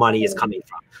 That's where the money is coming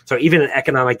from. So even in an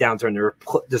economic downturn,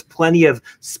 there's plenty of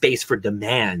space for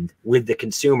demand with the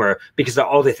consumer, because of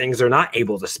all the things they're not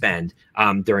able to spend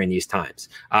during these times.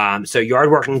 So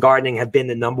yard work and gardening have been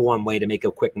the #1 way to make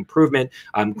a quick improvement.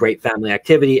 Great family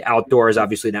activity. Outdoors,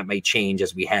 obviously, that might change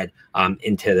as we head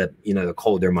into the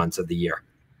colder months of the year.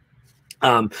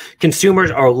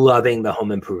 Consumers are loving the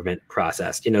home improvement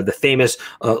process. You know, the famous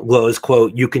Lowe's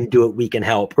quote, "You can do it, we can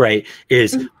help," right?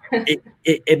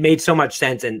 It made so much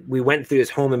sense. And we went through this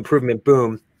home improvement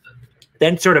boom,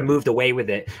 then sort of moved away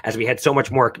with it as we had so much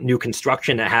more new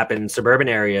construction that happened in suburban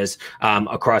areas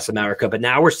across America. But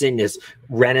now we're seeing this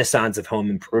renaissance of home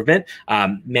improvement.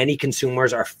 Many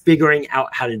consumers are figuring out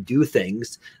how to do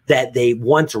things that they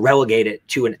once relegated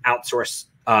to an outsourced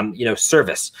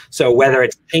service. So whether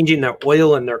it's changing the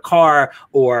oil in their car,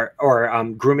 or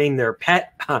grooming their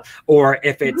pet, or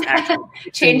if it's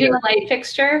actually changing a light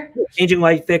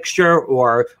fixture,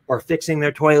 or fixing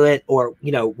their toilet, or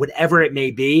whatever it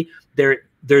may be,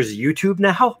 there's YouTube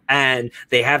now, and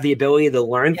they have the ability to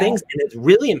learn things, and it's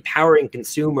really empowering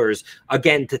consumers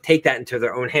again to take that into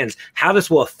their own hands. How this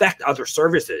will affect other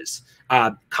services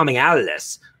coming out of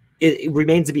this it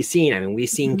remains to be seen. I mean, we've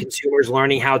seen consumers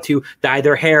learning how to dye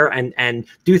their hair and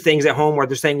do things at home where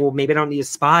they're saying, well, maybe I don't need a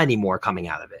spa anymore coming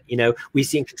out of it. You know, we've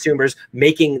seen consumers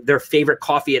making their favorite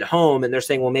coffee at home and they're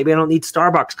saying, well, maybe I don't need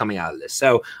Starbucks coming out of this.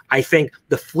 So I think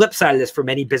the flip side of this for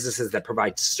many businesses that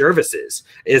provide services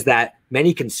is that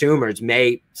many consumers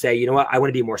may say, you know what, I want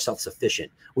to be more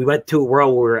self-sufficient. We went to a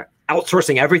world where we're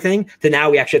outsourcing everything to now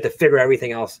we actually have to figure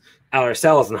everything else out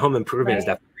ourselves, and home improvement is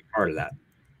definitely part of that.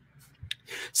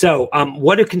 So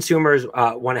what do consumers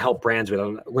want to help brands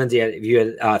with? Lindsay, if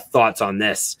you had thoughts on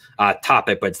this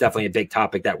topic, but it's definitely a big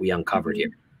topic that we uncovered here.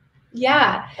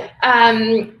 Yeah.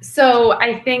 So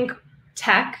I think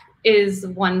tech is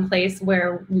one place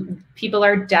where people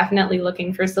are definitely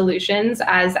looking for solutions.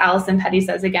 As Allison Petty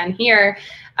says again here,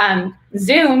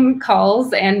 Zoom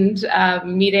calls and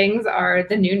meetings are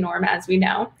the new norm, as we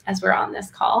know, as we're on this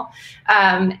call.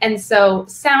 And so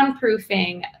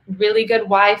soundproofing, really good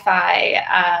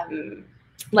Wi-Fi,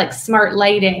 like smart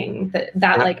lighting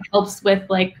that like helps with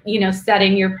like, you know,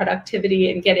 setting your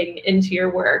productivity and getting into your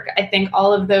work. I think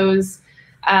all of those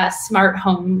smart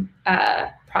home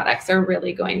products are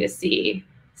really going to see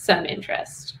some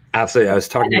interest. Absolutely. I was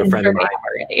talking to a friend of mine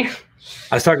already.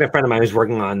 I was talking to a friend of mine who's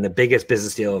working on the biggest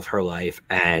business deal of her life.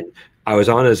 And I was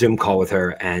on a Zoom call with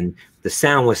her and the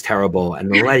sound was terrible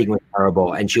and the lighting was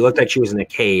terrible. And she looked like she was in a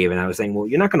cave. And I was saying, well,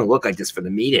 you're not going to look like this for the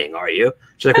meeting, are you?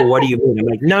 She's like, well, what do you mean? I'm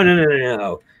like,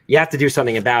 no. You have to do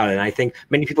something about it. And I think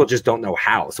many people just don't know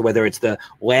how. So whether it's the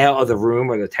layout of the room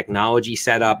or the technology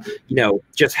setup, you know,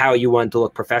 just how you want to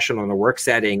look professional in a work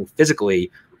setting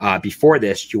physically before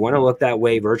this, you want to look that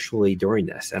way virtually during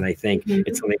this. And I think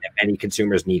it's something that many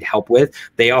consumers need help with.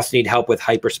 They also need help with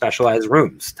hyper specialized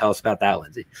rooms. Tell us about that,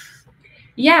 Lindsay.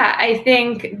 Yeah, I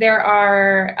think there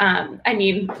are, I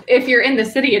mean, if you're in the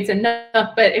city, it's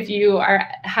enough, but if you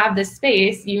have this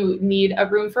space, you need a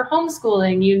room for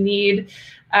homeschooling, you need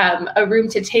a room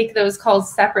to take those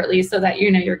calls separately so that,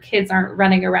 you know, your kids aren't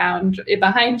running around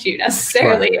behind you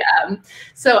necessarily. Sure.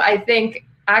 So I think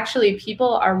actually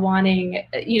people are wanting,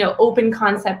 you know, open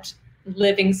concept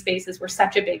living spaces were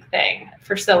such a big thing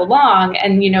for so long.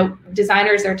 And, you know,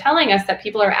 designers are telling us that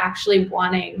people are actually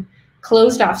wanting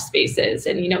closed off spaces,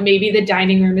 and, you know, maybe the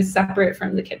dining room is separate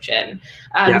from the kitchen.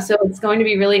 So it's going to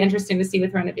be really interesting to see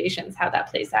with renovations how that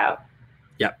plays out.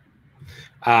 Yep.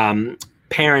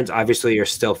 Parents obviously are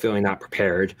still feeling not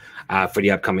prepared for the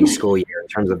upcoming school year in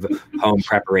terms of home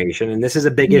preparation. And this is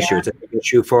a big issue. It's a big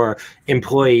issue for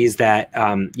employees that,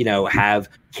 you know, have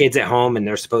kids at home and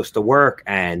they're supposed to work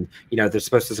and, you know, they're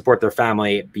supposed to support their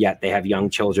family, yet they have young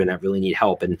children that really need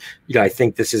help. And, you know, I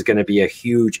think this is going to be a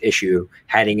huge issue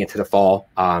heading into the fall.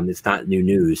 It's not new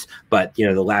news, but, you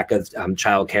know, the lack of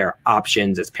childcare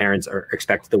options as parents are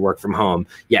expected to work from home,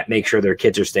 yet make sure their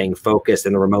kids are staying focused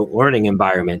in a remote learning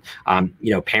environment.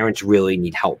 You know, parents really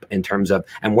need help in terms of,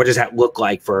 and what does that look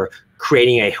like for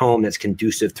creating a home that's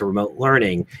conducive to remote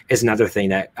learning is another thing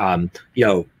that, you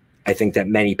know, I think that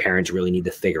many parents really need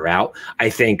to figure out. I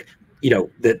think, you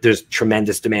know, that there's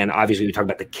tremendous demand. Obviously, we talk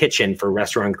about the kitchen for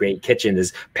restaurant grade kitchen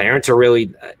is parents are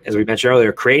really, as we mentioned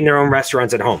earlier, creating their own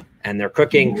restaurants at home and they're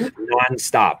cooking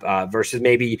nonstop versus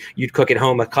maybe you'd cook at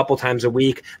home a couple times a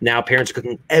week. Now parents are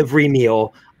cooking every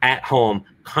meal at home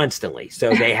constantly.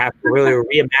 So they have to really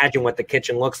reimagine what the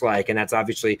kitchen looks like. And that's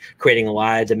obviously creating a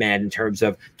lot of demand in terms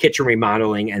of kitchen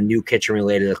remodeling and new kitchen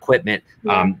related equipment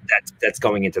that's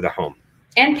going into the home.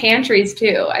 And pantries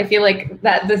too. I feel like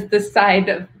that the side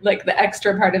of like the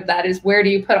extra part of that is where do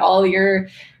you put all your,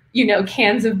 you know,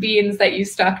 cans of beans that you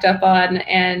stocked up on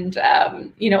and,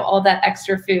 you know, all that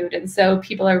extra food. And so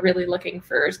people are really looking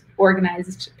for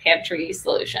organized pantry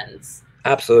solutions.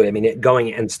 Absolutely. I mean, going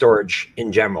in storage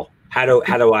in general. How do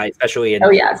I, especially in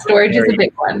storage is a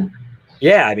big one.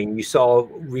 Yeah, I mean, you saw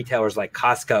retailers like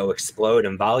Costco explode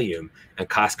in volume, and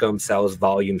Costco sells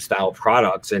volume style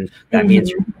products, and that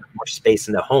means you have more space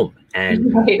in the home,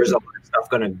 and there's a lot of stuff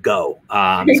going to go.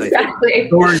 Exactly.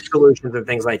 So storage solutions and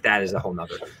things like that is a whole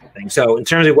nother thing. So in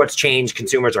terms of what's changed,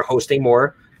 consumers are hosting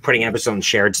more, putting emphasis on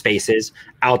shared spaces.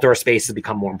 Outdoor spaces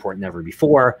become more important than ever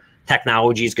before.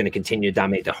 Technology is going to continue to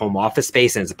dominate the home office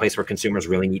space, and it's a place where consumers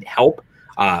really need help.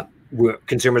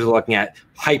 Consumers are looking at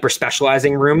hyper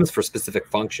specializing rooms for specific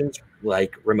functions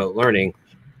like remote learning.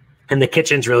 And the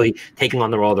kitchen's really taking on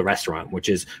the role of the restaurant, which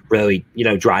is really, you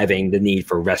know, driving the need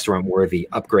for restaurant-worthy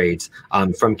upgrades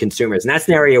from consumers. And that's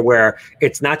an area where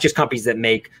it's not just companies that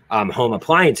make home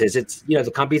appliances. It's, you know, the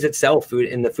companies that sell food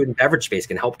in the food and beverage space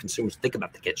can help consumers think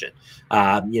about the kitchen.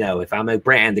 You know, if I'm a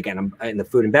brand, again, I'm in the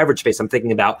food and beverage space, I'm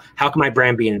thinking about how can my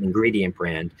brand be an ingredient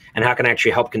brand and how can I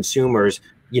actually help consumers,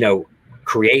 you know,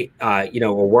 create, a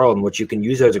world in which you can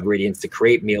use those ingredients to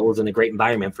create meals and a great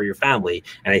environment for your family.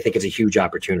 And I think it's a huge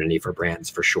opportunity for brands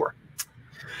for sure.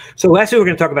 So lastly, we're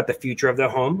going to talk about the future of the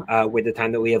home with the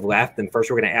time that we have left. And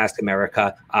first, we're going to ask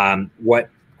America what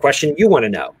question you want to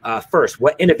know. First,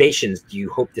 what innovations do you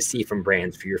hope to see from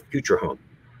brands for your future home?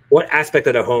 What aspect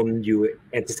of the home do you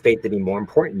anticipate to be more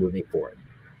important moving forward?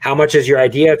 How much has your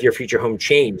idea of your future home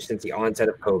changed since the onset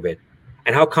of COVID?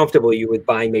 And how comfortable are you with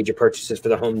buying major purchases for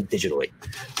the home digitally?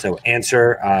 So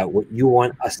answer what you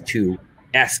want us to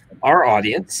ask our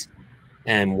audience,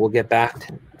 and we'll get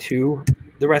back to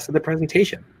the rest of the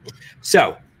presentation.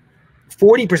 So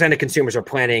 40% of consumers are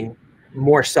planning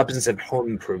more substantive home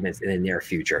improvements in the near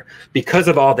future. Because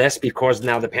of all this, because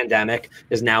now the pandemic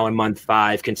is now in month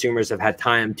 5, consumers have had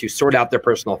time to sort out their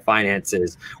personal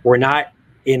finances. We're not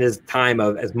in a time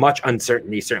of as much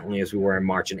uncertainty, certainly, as we were in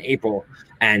March and April.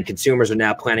 And consumers are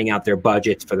now planning out their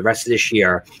budgets for the rest of this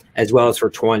year, as well as for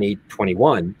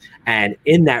 2021. And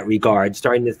in that regard,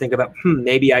 starting to think about,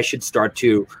 maybe I should start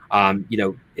to,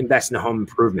 invest in home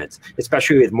improvements,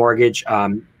 especially with mortgage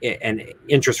and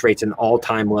interest rates an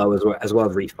all-time low, as well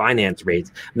as refinance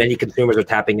rates. Many consumers are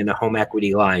tapping into home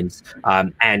equity lines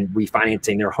and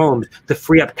refinancing their homes to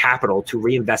free up capital to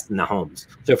reinvest in the homes.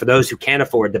 So for those who can't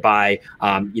afford to buy,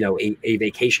 a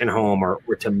vacation home or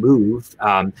to move,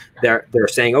 they're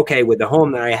saying, okay, with the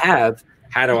home that I have,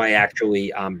 how do I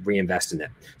actually reinvest in it?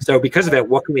 So because of it,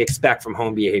 what can we expect from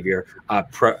home behavior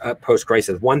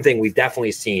post-crisis? One thing we've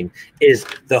definitely seen is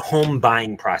the home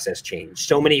buying process change.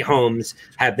 So many homes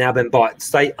have now been bought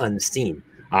sight unseen.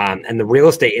 And the real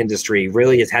estate industry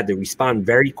really has had to respond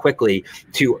very quickly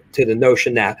to the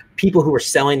notion that people who were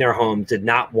selling their homes did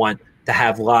not want to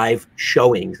have live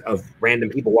showings of random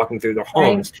people walking through their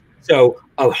homes. Right. So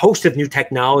a host of new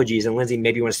technologies, and Lindsay,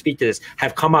 maybe you want to speak to this,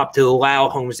 have come up to allow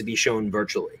homes to be shown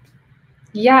virtually.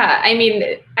 Yeah, I mean,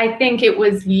 I think it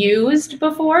was used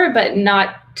before, but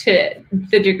not to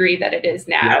the degree that it is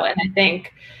now. Yep. And I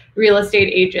think real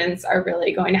estate agents are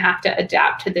really going to have to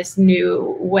adapt to this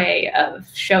new way of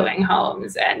showing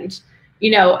homes. And,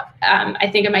 I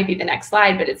think it might be the next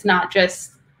slide, but it's not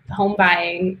just home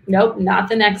buying. Nope, not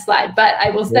the next slide. But I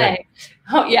will say,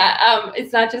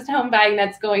 it's not just home buying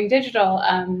that's going digital.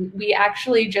 We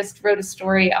actually just wrote a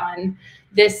story on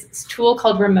this tool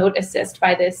called Remote Assist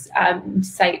by this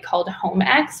site called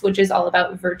HomeX, which is all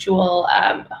about virtual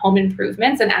home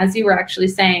improvements. And as you were actually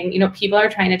saying, people are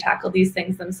trying to tackle these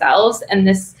things themselves. And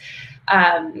this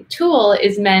tool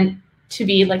is meant to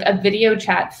be like a video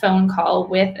chat phone call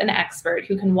with an expert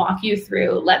who can walk you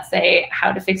through, let's say,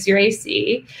 how to fix your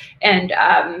AC and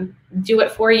do it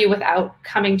for you without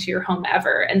coming to your home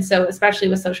ever. And so, especially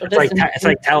with social distancing, it's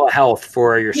like telehealth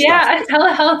for your stuff. Yeah,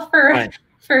 telehealth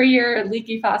for your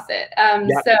leaky faucet.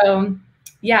 So,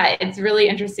 it's really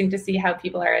interesting to see how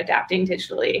people are adapting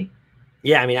digitally.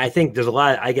 Yeah, I mean, I think there's a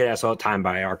lot. I get asked all the time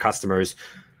by our customers,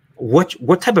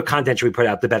 what type of content should we put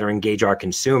out to better engage our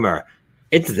consumer?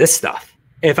 It's this stuff.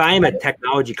 If I am a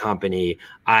technology company,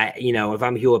 if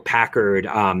I'm Hewlett Packard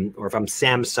or if I'm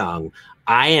Samsung,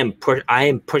 I am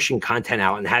pushing content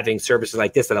out and having services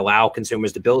like this that allow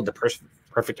consumers to build the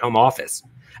perfect home office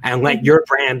and let your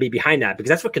brand be behind that, because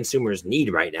that's what consumers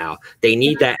need right now. They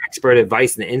need that expert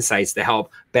advice and insights to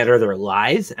help better their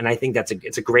lives. And I think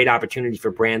it's a great opportunity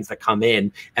for brands that come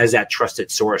in as that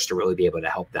trusted source to really be able to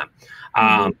help them.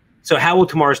 So how will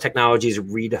tomorrow's technologies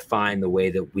redefine the way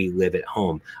that we live at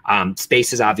home?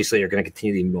 Spaces obviously are going to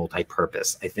continue to be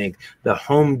multi-purpose. I think the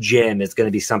home gym is going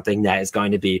to be something that is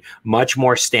going to be much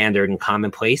more standard and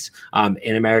commonplace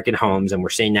in American homes. And we're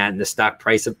seeing that in the stock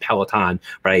price of Peloton.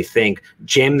 But I think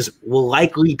gyms will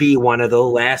likely be one of the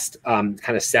last kind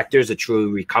of sectors that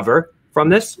truly recover from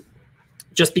this,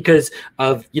 just because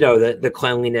of, the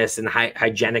cleanliness and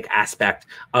hygienic aspect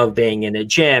of being in a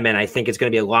gym. And I think it's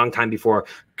going to be a long time before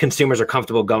consumers are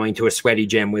comfortable going to a sweaty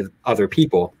gym with other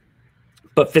people.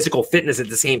 But physical fitness at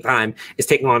the same time is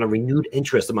taking on a renewed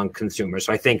interest among consumers.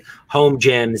 So I think home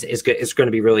gyms is going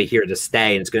to be really here to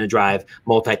stay, and it's going to drive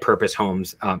multi-purpose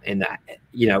homes in that,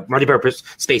 multi-purpose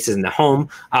spaces in the home.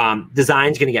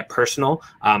 Design is going to get personal.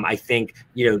 I think,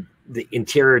 the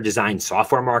interior design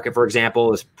software market, for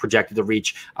example, is projected to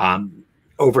reach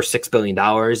over $6 billion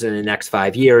in the next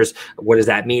 5 years. What does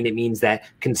that mean? It means that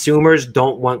consumers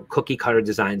don't want cookie cutter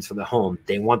designs for the home.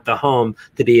 They want the home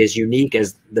to be as unique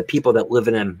as the people that live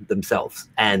in them themselves.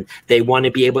 And they want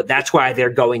to be able, that's why they're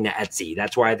going to Etsy.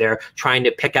 That's why they're trying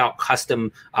to pick out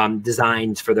custom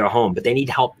designs for their home, but they need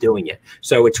help doing it.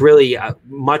 So it's really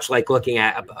much like looking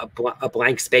at a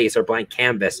blank space or blank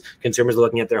canvas. Consumers are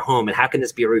looking at their home and how can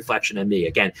this be a reflection of me?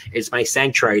 Again, it's my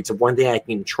sanctuary. It's one thing I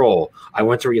can control. I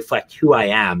want to reflect who I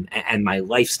am and my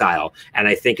lifestyle. And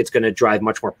I think it's going to drive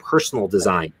much more personal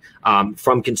design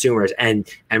from consumers and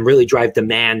really drive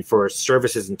demand for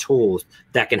services and tools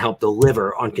that can help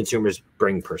deliver on consumers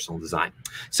bring personal design.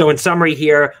 So in summary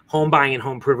here, home buying and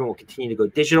home improvement will continue to go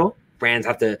digital. Brands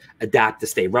have to adapt to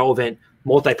stay relevant.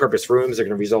 Multi-purpose rooms are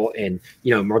going to result in,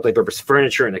 multi-purpose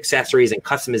furniture and accessories, and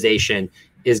customization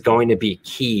is going to be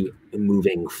key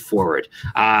moving forward.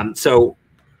 So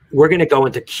we're going to go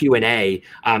into Q&A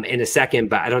in a second,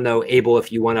 but I don't know, Abel,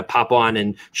 if you want to pop on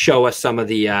and show us some of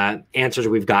the answers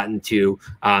we've gotten to,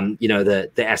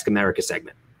 the Ask America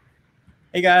segment.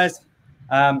 Hey guys,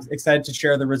 excited to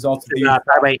share the results. By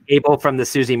the way, Abel from the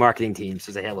Suzy marketing team.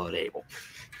 So say hello to Abel.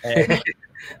 Hey.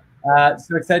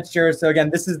 So excited to share. So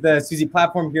again, this is the Suzy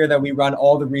platform here that we run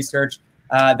all the research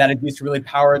that is used to really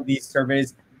power these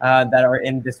surveys that are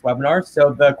in this webinar.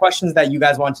 So the questions that you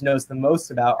guys want to know the most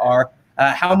about are,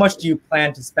 how much do you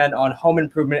plan to spend on home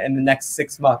improvement in the next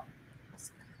 6 months?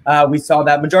 We saw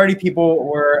that majority of people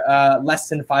were less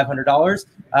than $500,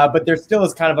 but there still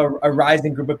is kind of a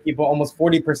rising group of people, almost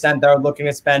 40% that are looking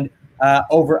to spend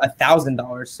over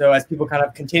 $1,000. So as people kind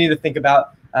of continue to think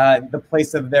about the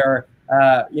place of their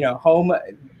home,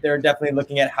 they're definitely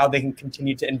looking at how they can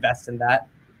continue to invest in that.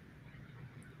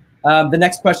 The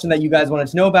next question that you guys wanted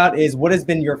to know about is, what has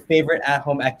been your favorite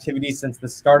at-home activity since the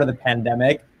start of the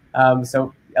pandemic?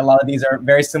 So a lot of these are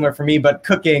very similar for me, but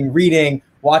cooking, reading,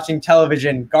 watching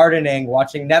television, gardening,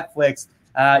 watching Netflix,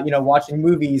 watching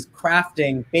movies,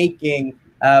 crafting, baking,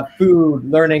 food,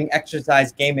 learning,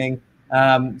 exercise, gaming.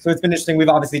 So it's been interesting. We've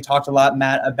obviously talked a lot,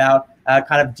 Matt, about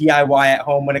kind of DIY at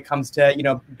home when it comes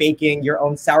to, baking your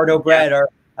own sourdough bread or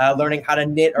learning how to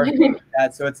knit or things like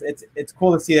that. So it's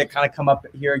cool to see that kind of come up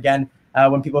here again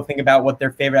when people think about what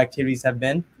their favorite activities have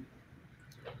been.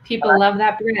 People love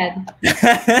that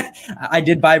bread. I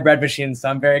did buy a bread machine, so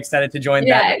I'm very excited to join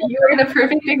that. Yeah, you are the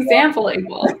perfect example,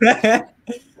 Abel.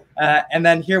 And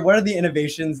then here, what are the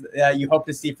innovations you hope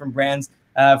to see from brands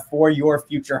for your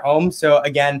future home? So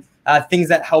again, things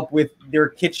that help with your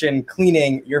kitchen,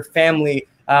 cleaning, your family,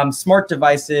 smart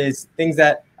devices, things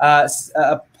that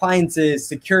appliances,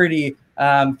 security,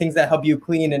 things that help you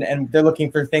clean, and they're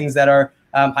looking for things that are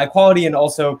high quality and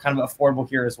also kind of affordable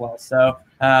here as well. So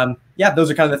yeah,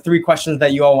 those are kind of the 3 questions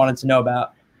that you all wanted to know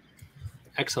about.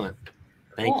 Excellent.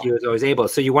 Thank you as always, Abel.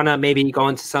 So you want to maybe go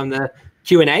into some of the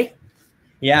Q&A?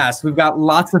 Yeah, so we've got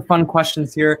lots of fun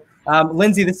questions here.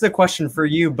 Lindsay, this is a question for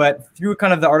you, but through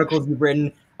kind of the articles you've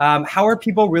written, how are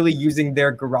people really using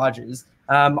their garages?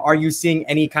 Are you seeing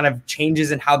any kind of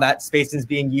changes in how that space is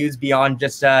being used beyond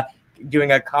just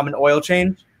doing a common oil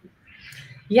change?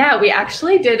 Yeah, we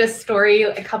actually did a story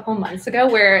a couple months ago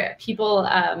where people,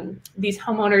 these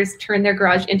homeowners turned their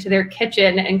garage into their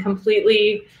kitchen and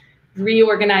completely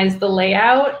reorganized the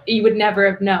layout. You would never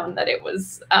have known that it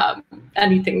was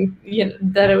anything,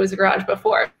 that it was a garage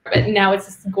before, but now it's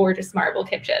this gorgeous marble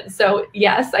kitchen. So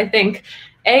yes, I think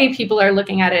people are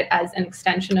looking at it as an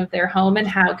extension of their home and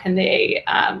how can they,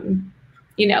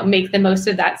 make the most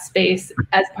of that space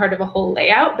as part of a whole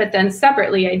layout. But then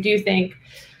separately, I do think,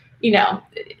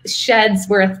 sheds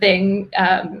were a thing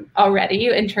already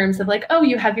in terms of like, oh,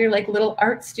 you have your like little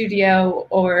art studio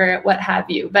or what have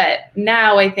you. But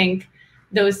now I think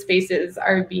those spaces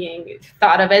are being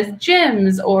thought of as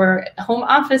gyms or home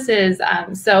offices.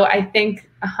 So I think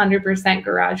 100%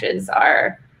 garages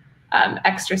are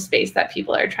extra space that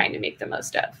people are trying to make the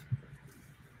most of.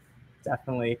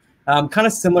 Definitely. Kind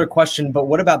of similar question, but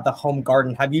what about the home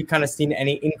garden? Have you kind of seen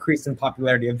any increase in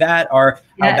popularity of that, or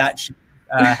how that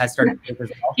has started to take as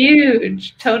well?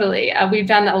 Huge, totally. We've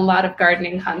done a lot of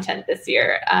gardening content this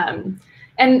year.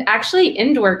 And actually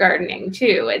indoor gardening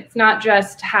too. It's not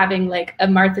just having like a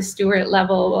Martha Stewart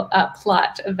level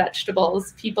plot of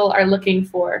vegetables. People are looking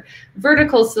for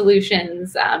vertical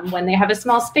solutions. When they have a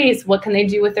small space, what can they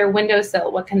do with their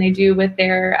windowsill? What can they do with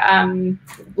their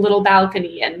little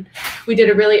balcony? And we did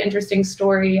a really interesting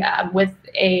story with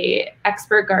a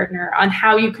expert gardener on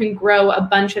how you can grow a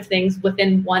bunch of things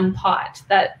within one pot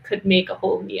that could make a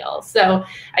whole meal. So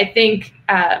I think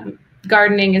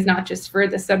gardening is not just for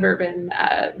the suburban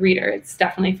reader, it's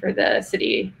definitely for the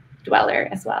city dweller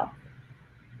as well.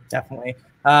 Definitely.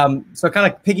 So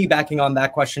kind of piggybacking on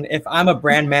that question, if I'm a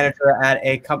brand manager at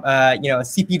a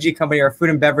CPG company or a food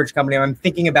and beverage company, I'm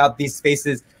thinking about these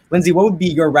spaces, Lindsay, what would be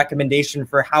your recommendation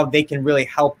for how they can really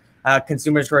help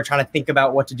consumers who are trying to think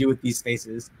about what to do with these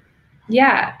spaces?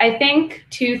 Yeah, I think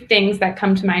 2 things that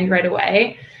come to mind right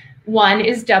away. One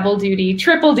is double duty,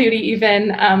 triple duty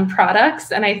even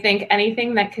products. And I think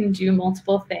anything that can do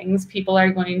multiple things, people are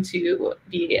going to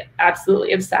be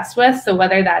absolutely obsessed with. So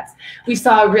whether that's, we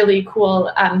saw a really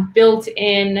cool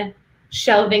built-in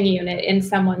shelving unit in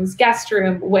someone's guest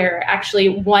room where actually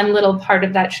one little part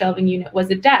of that shelving unit was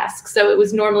a desk. So it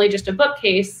was normally just a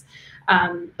bookcase,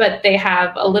 but they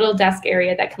have a little desk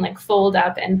area that can like fold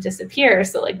up and disappear.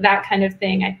 So like that kind of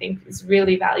thing, I think is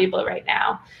really valuable right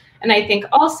now. And I think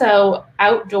also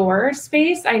outdoor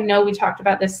space, I know we talked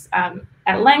about this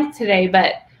at length today,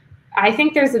 but I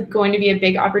think there's going to be a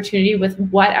big opportunity with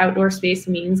what outdoor space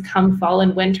means come fall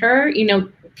and winter. You know,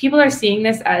 people are seeing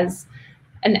this as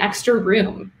an extra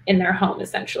room in their home,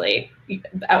 essentially,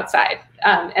 outside.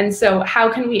 And so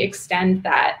how can we extend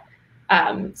that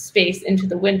space into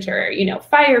the winter? You know,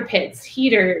 fire pits,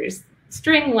 heaters,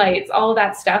 string lights, all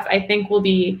that stuff, I think will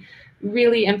be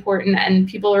really important, and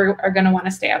people are going to want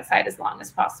to stay outside as long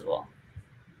as possible.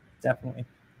 Definitely.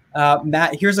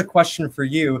 Matt, here's a question for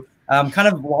you. Kind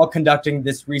of while conducting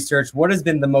this research, what has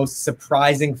been the most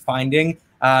surprising finding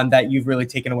that you've really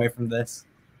taken away from this?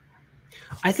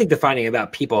 I think the finding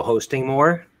about people hosting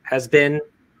more has been,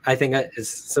 I think, is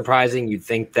surprising. You'd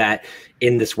think that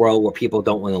in this world where people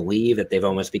don't want to leave, that they've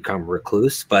almost become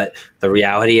recluse. But the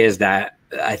reality is that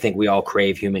I think we all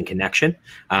crave human connection,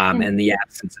 and the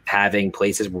absence of having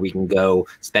places where we can go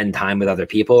spend time with other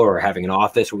people, or having an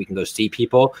office where we can go see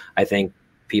people. I think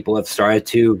people have started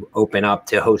to open up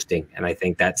to hosting. And I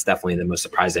think that's definitely the most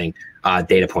surprising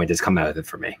data point that's come out of it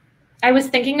for me. I was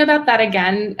thinking about that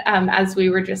again as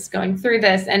we were just going through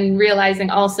this, and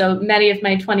realizing also many of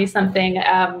my 20-something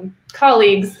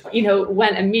colleagues, you know,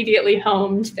 went immediately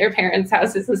home to their parents'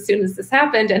 houses as soon as this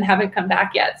happened and haven't come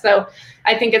back yet. So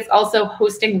I think it's also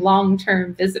hosting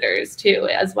long-term visitors too,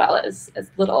 as well as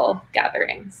little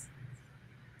gatherings.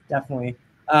 Definitely.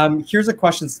 Here's a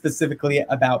question specifically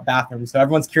about bathrooms. So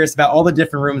everyone's curious about all the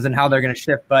different rooms and how they're going to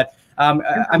shift, but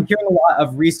I'm hearing a lot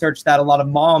of research that a lot of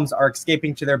moms are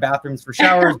escaping to their bathrooms for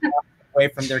showers away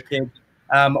from their kids.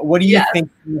 What do you think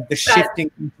the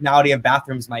shifting functionality of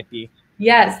bathrooms might be?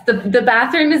 Yes, the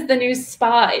bathroom is the new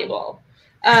spa, Abel.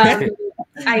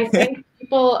 I think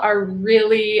people are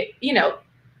really, you know,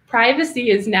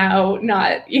 privacy is now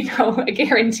not, you know, a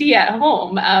guarantee at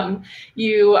home.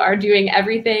 You are doing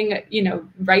everything, you know,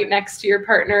 right next to your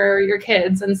partner or your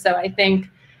kids. And so I think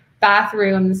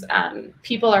bathrooms,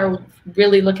 people are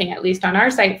really looking, at least on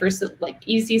our site, for like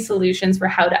easy solutions for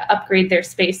how to upgrade their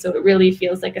space so it really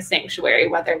feels like a sanctuary,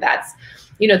 whether that's,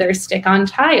 you know, there's stick-on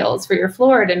tiles for your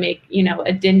floor to make, you know,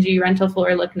 a dingy rental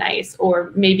floor look nice,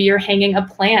 or maybe you're hanging a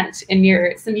plant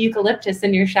in some eucalyptus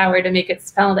in your shower to make it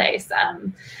smell nice.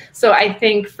 So I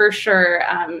think for sure,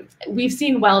 we've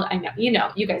seen, I know, you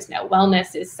know, you guys know,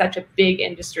 wellness is such a big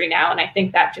industry now, and I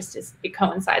think that it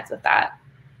coincides with that.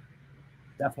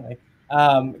 Definitely.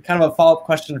 Kind of a follow-up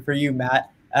question for you, Matt.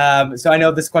 So I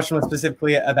know this question was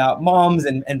specifically about moms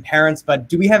and parents, but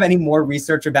do we have any more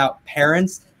research about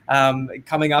parents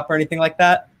coming up or anything like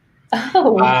that?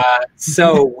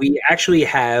 So we actually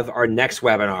have our next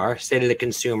webinar, State of the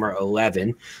Consumer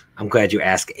 11. I'm glad you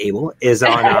asked, Abel, is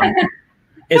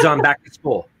on back to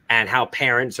school, and how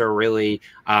parents are really,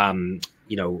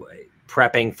 you know,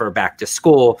 prepping for back to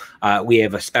school. We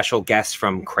have a special guest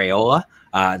from Crayola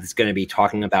that's going to be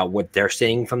talking about what they're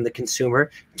seeing from the consumer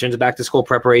in terms of back to school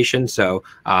preparation. So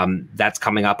that's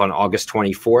coming up on August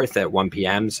 24th at 1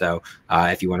 p.m. So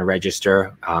if you want to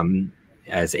register,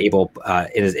 as Abel,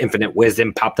 in his infinite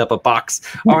wisdom, popped up a box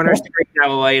on our screen.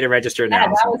 I'll allow you to register now. Yeah,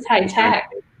 that was high tech.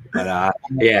 But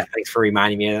yeah, thanks for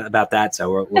reminding me about that. So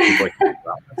we're looking forward to it as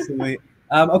well. Absolutely.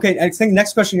 Okay, I think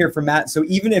next question here for Matt. So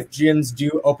even if gyms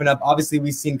do open up, obviously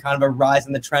we've seen kind of a rise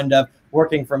in the trend of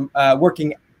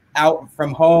working out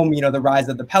from home, you know, the rise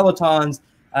of the Pelotons.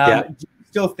 Do you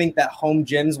still think that home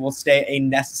gyms will stay a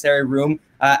necessary room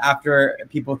after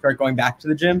people start going back to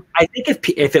the gym? I think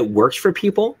if it works for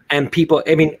people, and people,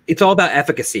 I mean, it's all about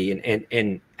efficacy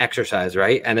in exercise,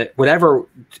 right? And whatever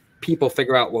people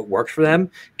figure out what works for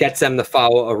them, gets them to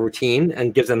follow a routine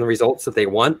and gives them the results that they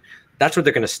want, that's what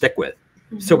they're going to stick with.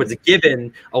 So it's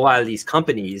given a lot of these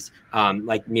companies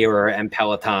like Mirror and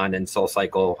Peloton and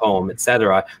SoulCycle Home, et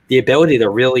cetera, the ability to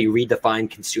really redefine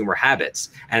consumer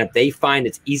habits. And if they find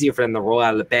it's easier for them to roll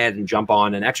out of the bed and jump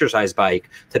on an exercise bike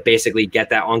to basically get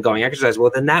that ongoing exercise,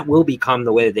 well, then that will become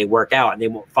the way that they work out, and they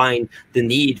won't find the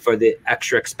need for the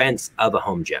extra expense of a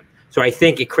home gym. So I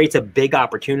think it creates a big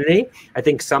opportunity. I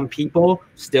think some people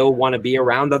still want to be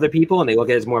around other people, and they look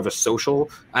at it as more of a social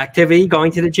activity going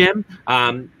to the gym.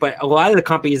 But a lot of the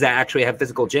companies that actually have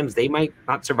physical gyms, they might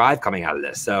not survive coming out of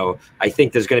this. So I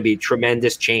think there's going to be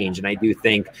tremendous change, and I do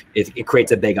think it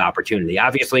creates a big opportunity.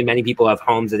 Obviously, many people have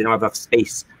homes that they don't have enough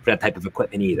space for that type of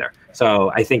equipment either.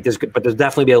 So I think there's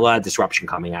definitely be a lot of disruption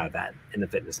coming out of that in the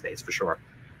fitness space for sure.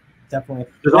 Definitely.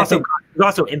 There's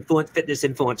also fitness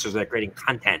influencers that are creating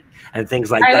content and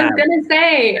things like that. I was going to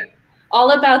say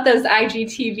all about those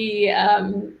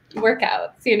IGTV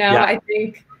workouts. Yeah. I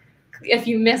think if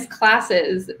you miss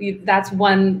classes, that's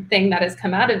one thing that has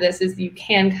come out of this is you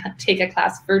can take a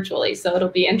class virtually. So it'll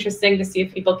be interesting to see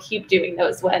if people keep doing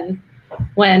those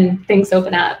when things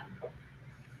open up.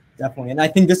 Definitely. And I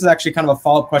think this is actually kind of a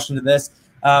follow-up question to this,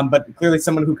 but clearly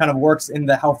someone who kind of works in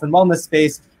the health and wellness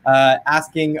space,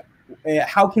 asking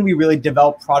how can we really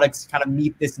develop products to kind of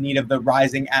meet this need of the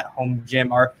rising at-home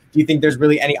gym? Or do you think there's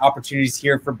really any opportunities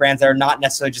here for brands that are not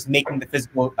necessarily just making the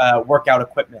physical workout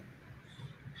equipment?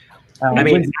 I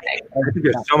think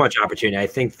there's so much opportunity. I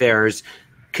think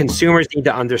consumers need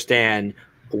to understand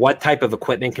what type of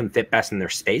equipment can fit best in their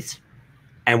space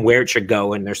and where it should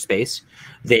go in their space.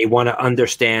 They want to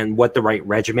understand what the right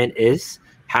regimen is,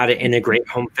 how to integrate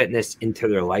home fitness into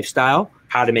their lifestyle,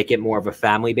 how to make it more of a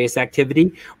family-based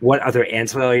activity, what other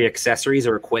ancillary accessories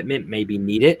or equipment may be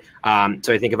needed.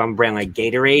 So I think if I'm a brand like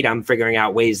Gatorade, I'm figuring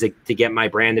out ways to get my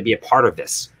brand to be a part of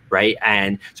this, right?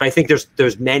 And so I think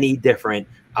there's many different,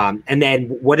 and then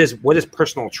what does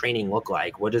personal training look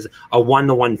like? What does a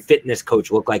one-to-one fitness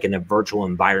coach look like in a virtual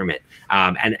environment?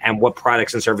 And what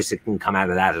products and services can come out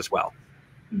of that as well?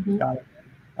 Mm-hmm. Got it.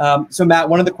 So Matt,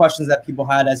 one of the questions that people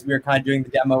had as we were kind of doing the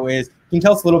demo is, can you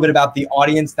tell us a little bit about the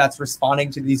audience that's responding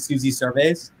to these Suzy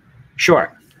surveys?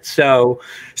 Sure. So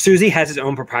Suzy has its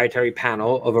own proprietary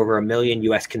panel of over 1 million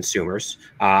US consumers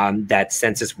that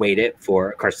census weighted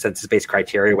for census-based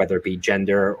criteria, whether it be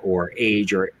gender or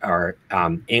age or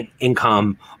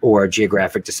income or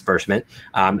geographic disbursement.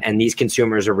 And these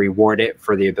consumers are rewarded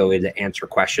for the ability to answer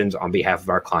questions on behalf of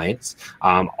our clients.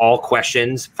 All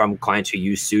questions from clients who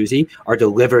use Suzy are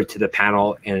delivered to the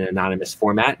panel in an anonymous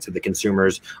format, so the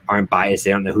consumers aren't biased. They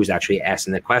don't know who's actually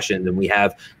asking the questions. And we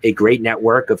have a great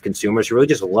network of consumers who really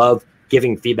just love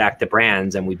giving feedback to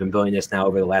brands, and we've been building this now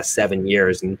over the last 7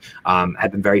 years, and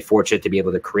have been very fortunate to be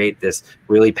able to create this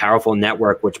really powerful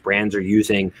network which brands are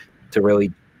using to really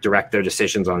direct their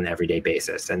decisions on an everyday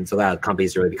basis. And so that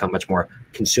companies really become much more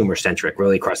consumer centric,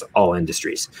 really across all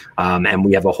industries. And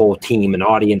we have a whole team, an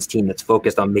audience team that's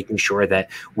focused on making sure that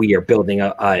we are building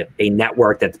a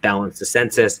network that's balanced the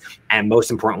census, and most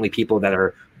importantly, people that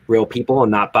are real people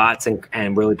and not bots,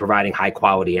 and really providing high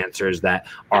quality answers that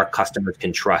our customers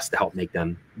can trust to help make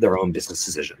them their own business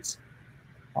decisions.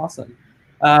 Awesome.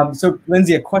 So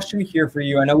Lindsay, a question here for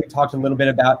you. I know we talked a little bit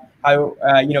about how,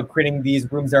 creating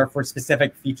these rooms are for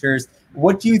specific features.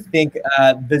 What do you think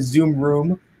the Zoom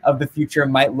room of the future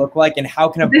might look like, and how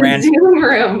can a brand Zoom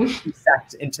room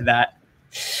set into that?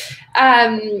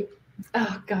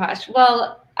 Oh gosh.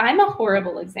 Well, I'm a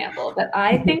horrible example, but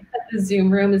I think that the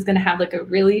Zoom room is going to have like a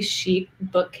really chic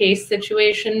bookcase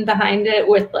situation behind it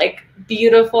with like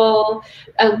beautiful,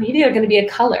 maybe they're going to be a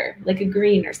color, like a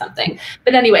green or something.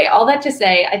 But anyway, all that to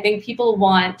say, I think people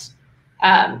want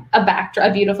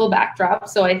a beautiful backdrop.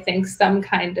 So I think some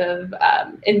kind of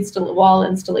wall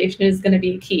installation is going to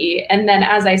be key. And then,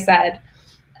 as I said,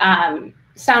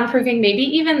 soundproofing, maybe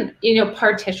even,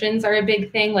 partitions are a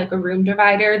big thing, like a room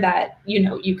divider that,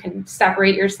 you can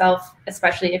separate yourself,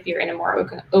 especially if you're in a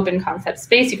more open concept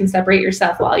space. You can separate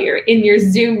yourself while you're in your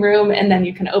Zoom room, and then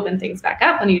you can open things back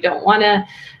up when you don't want to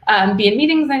be in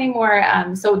meetings anymore.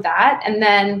 So that, and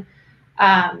then,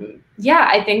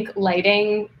 I think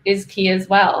lighting is key as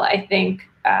well. I think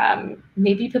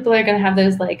maybe people are going to have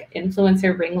those like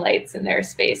influencer ring lights in their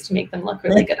space to make them look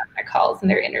really good on their calls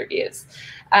and their interviews.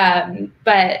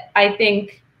 But I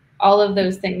think all of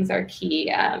those things are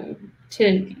key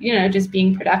to, just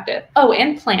being productive. Oh,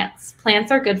 and plants.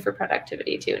 Plants are good for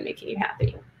productivity too, and making you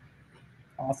happy.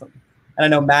 Awesome. And I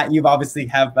know, Matt, you've obviously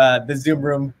have the Zoom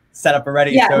room set up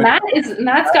already. Yeah, so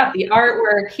Matt's got the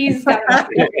artwork. He's got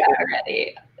it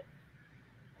already.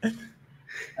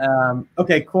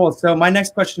 Okay, cool. So my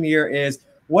next question here is,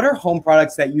 what are home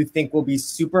products that you think will be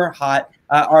super hot,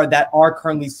 or that are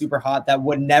currently super hot, that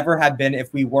would never have been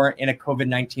if we weren't in a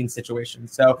COVID-19 situation?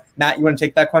 So Matt, you want to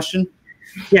take that question?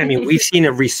 Yeah, I mean, we've seen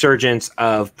a resurgence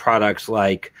of products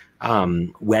like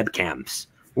webcams,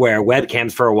 where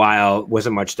webcams for a while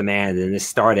wasn't much demand, and this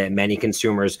started. Many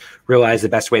consumers realized the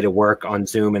best way to work on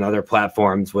Zoom and other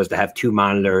platforms was to have 2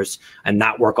 monitors and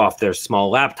not work off their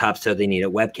small laptops, so they needed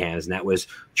webcams, and that was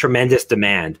tremendous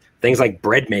demand. Things like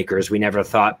bread makers we never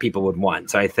thought people would want.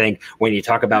 So I think when you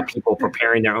talk about people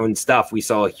preparing their own stuff, we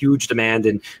saw a huge demand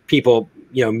in people,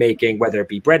 making, whether it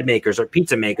be bread makers or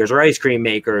pizza makers or ice cream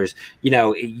makers.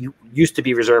 It used to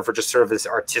be reserved for just sort of this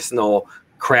artisanal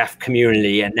craft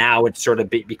community, and now it's sort of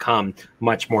become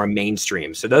much more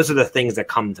mainstream. So those are the things that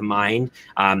come to mind,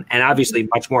 and obviously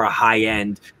much more high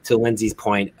end, to Lindsay's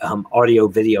point, audio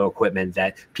video equipment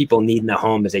that people need in the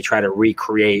home as they try to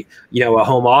recreate, you know, a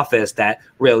home office that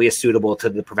really is suitable to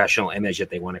the professional image that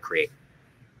they want to create.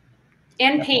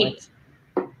 And paint.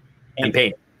 And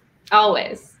paint.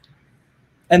 Always.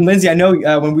 And Lindsay, I know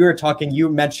when we were talking, you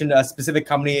mentioned a specific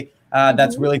company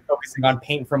that's really focusing on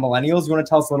paint for millennials. You want to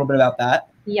tell us a little bit about that?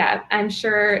 Yeah, I'm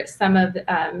sure some of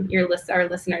our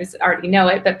listeners already know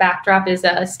it, but Backdrop is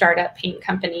a startup paint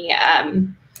company.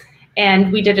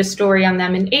 And we did a story on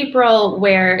them in April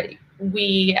where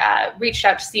we reached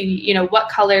out to see, you know, what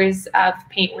colors of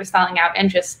paint were selling out and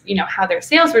just, you know, how their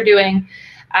sales were doing.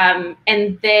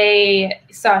 And they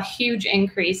saw a huge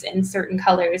increase in certain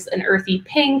colors, an earthy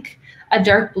pink, a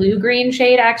dark blue-green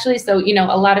shade, actually. So, you know,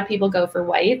 a lot of people go for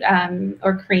white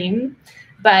or cream,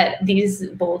 but these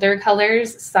bolder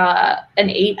colors saw an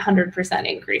 800%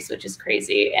 increase, which is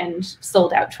crazy, and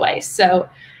sold out twice. So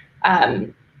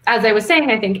as I was saying,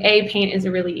 I think paint is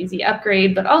a really easy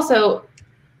upgrade, but also,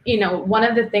 you know, one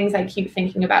of the things I keep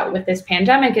thinking about with this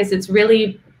pandemic is it's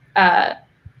really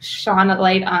shined a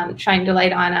light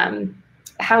on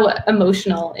how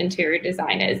emotional interior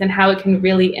design is and how it can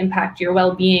really impact your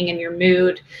well-being and your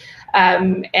mood.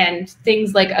 And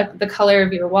things like the color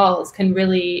of your walls can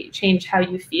really change how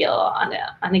you feel on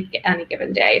a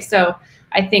given day. So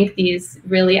I think these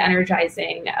really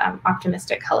energizing,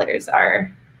 optimistic colors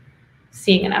are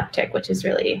seeing an uptick, which is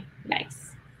really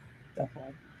nice.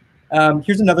 Definitely.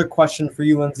 Here's another question for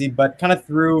you, Lindsay, but kind of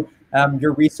through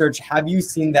your research, have you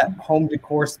seen that home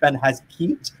decor spend has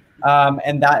peaked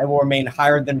and that it will remain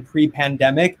higher than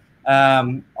pre-pandemic?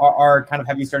 Or kind of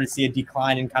have you started to see a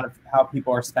decline in kind of how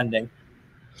people are spending?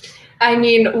 I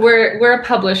mean, we're a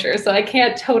publisher, so I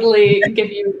can't totally give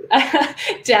you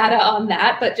data on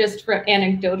that, but just for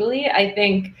anecdotally,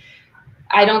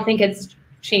 I don't think it's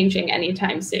changing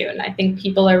anytime soon. I think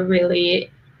people are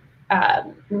really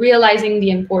realizing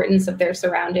the importance of their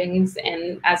surroundings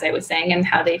and, as I was saying, and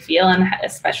how they feel, and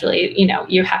especially, you know,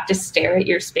 you have to stare at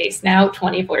your space now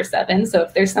 24/7. So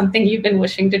if there's something you've been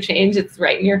wishing to change, it's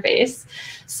right in your face.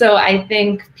 So I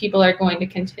think people are going to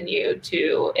continue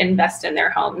to invest in their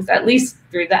homes, at least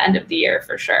through the end of the year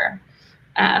for sure.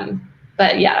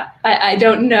 But yeah, I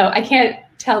don't know. I can't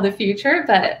tell the future,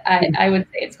 but I would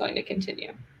say it's going to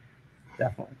continue.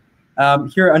 Definitely.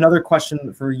 Here, another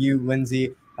question for you,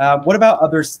 Lindsay. What about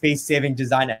other space-saving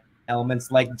design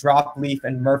elements like drop leaf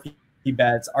and Murphy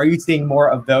beds? Are you seeing more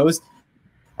of those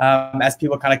as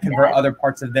people kind of convert other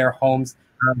parts of their homes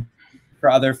for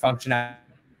other functionalities?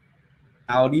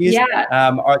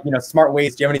 Yeah. Or, you know, smart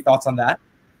ways. Do you have any thoughts on that?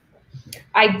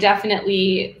 I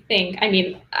definitely think, I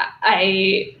mean,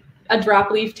 a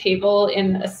drop leaf table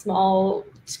in a small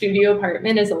studio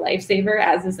apartment is a lifesaver,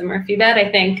 as is a Murphy bed.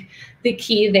 I think the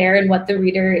key there and what the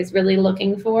reader is really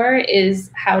looking for is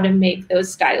how to make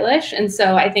those stylish. And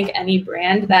so I think any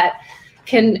brand that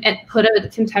can put a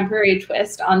contemporary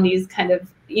twist on these kind of,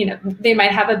 you know, they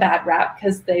might have a bad rap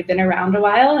because they've been around a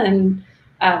while, and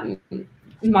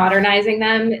modernizing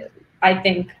them, I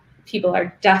think people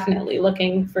are definitely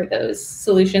looking for those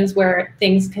solutions where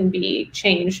things can be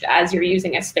changed as you're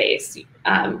using a space.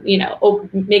 You know,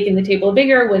 making the table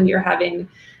bigger when you're having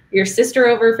your sister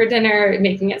over for dinner,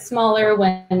 making it smaller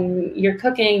when you're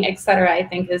cooking, etc. I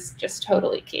think is just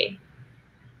totally key.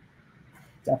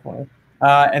 Definitely.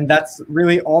 And that's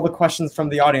really all the questions from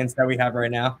the audience that we have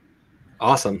right now.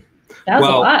 Awesome. That was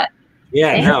a lot.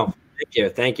 Yeah, no. Thank you.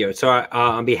 Thank you. So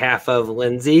on behalf of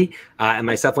Lindsay and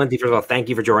myself, Lindsay, first of all, thank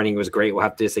you for joining. It was great. We'll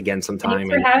have to do this again sometime.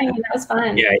 Thanks for having me. That was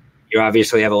fun. Yeah, you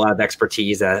obviously have a lot of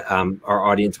expertise that our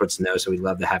audience wants to know, so we'd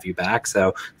love to have you back.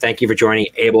 So thank you for joining.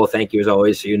 Abel, thank you as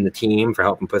always for you and the team for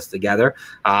helping put this together.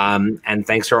 And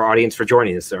thanks to our audience for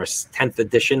joining us. This is our 10th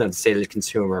edition of the State of the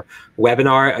Consumer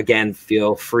webinar. Again,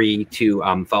 feel free to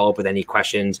follow up with any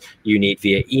questions you need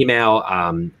via email.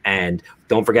 And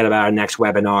don't forget about our next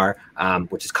webinar,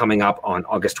 which is coming up on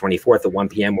August 24th at 1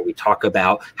 p.m., where we talk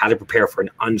about how to prepare for an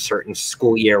uncertain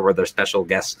school year with our special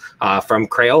guests from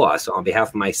Crayola. So on behalf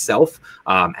of myself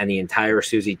and the entire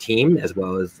Suzy team, as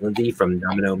well as Lindsay from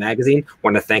Domino Magazine,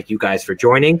 want to thank you guys for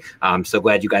joining. I'm so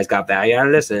glad you guys got value out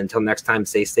of this. And until next time,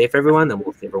 stay safe, everyone, and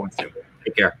we'll see everyone soon.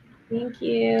 Take care. Thank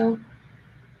you.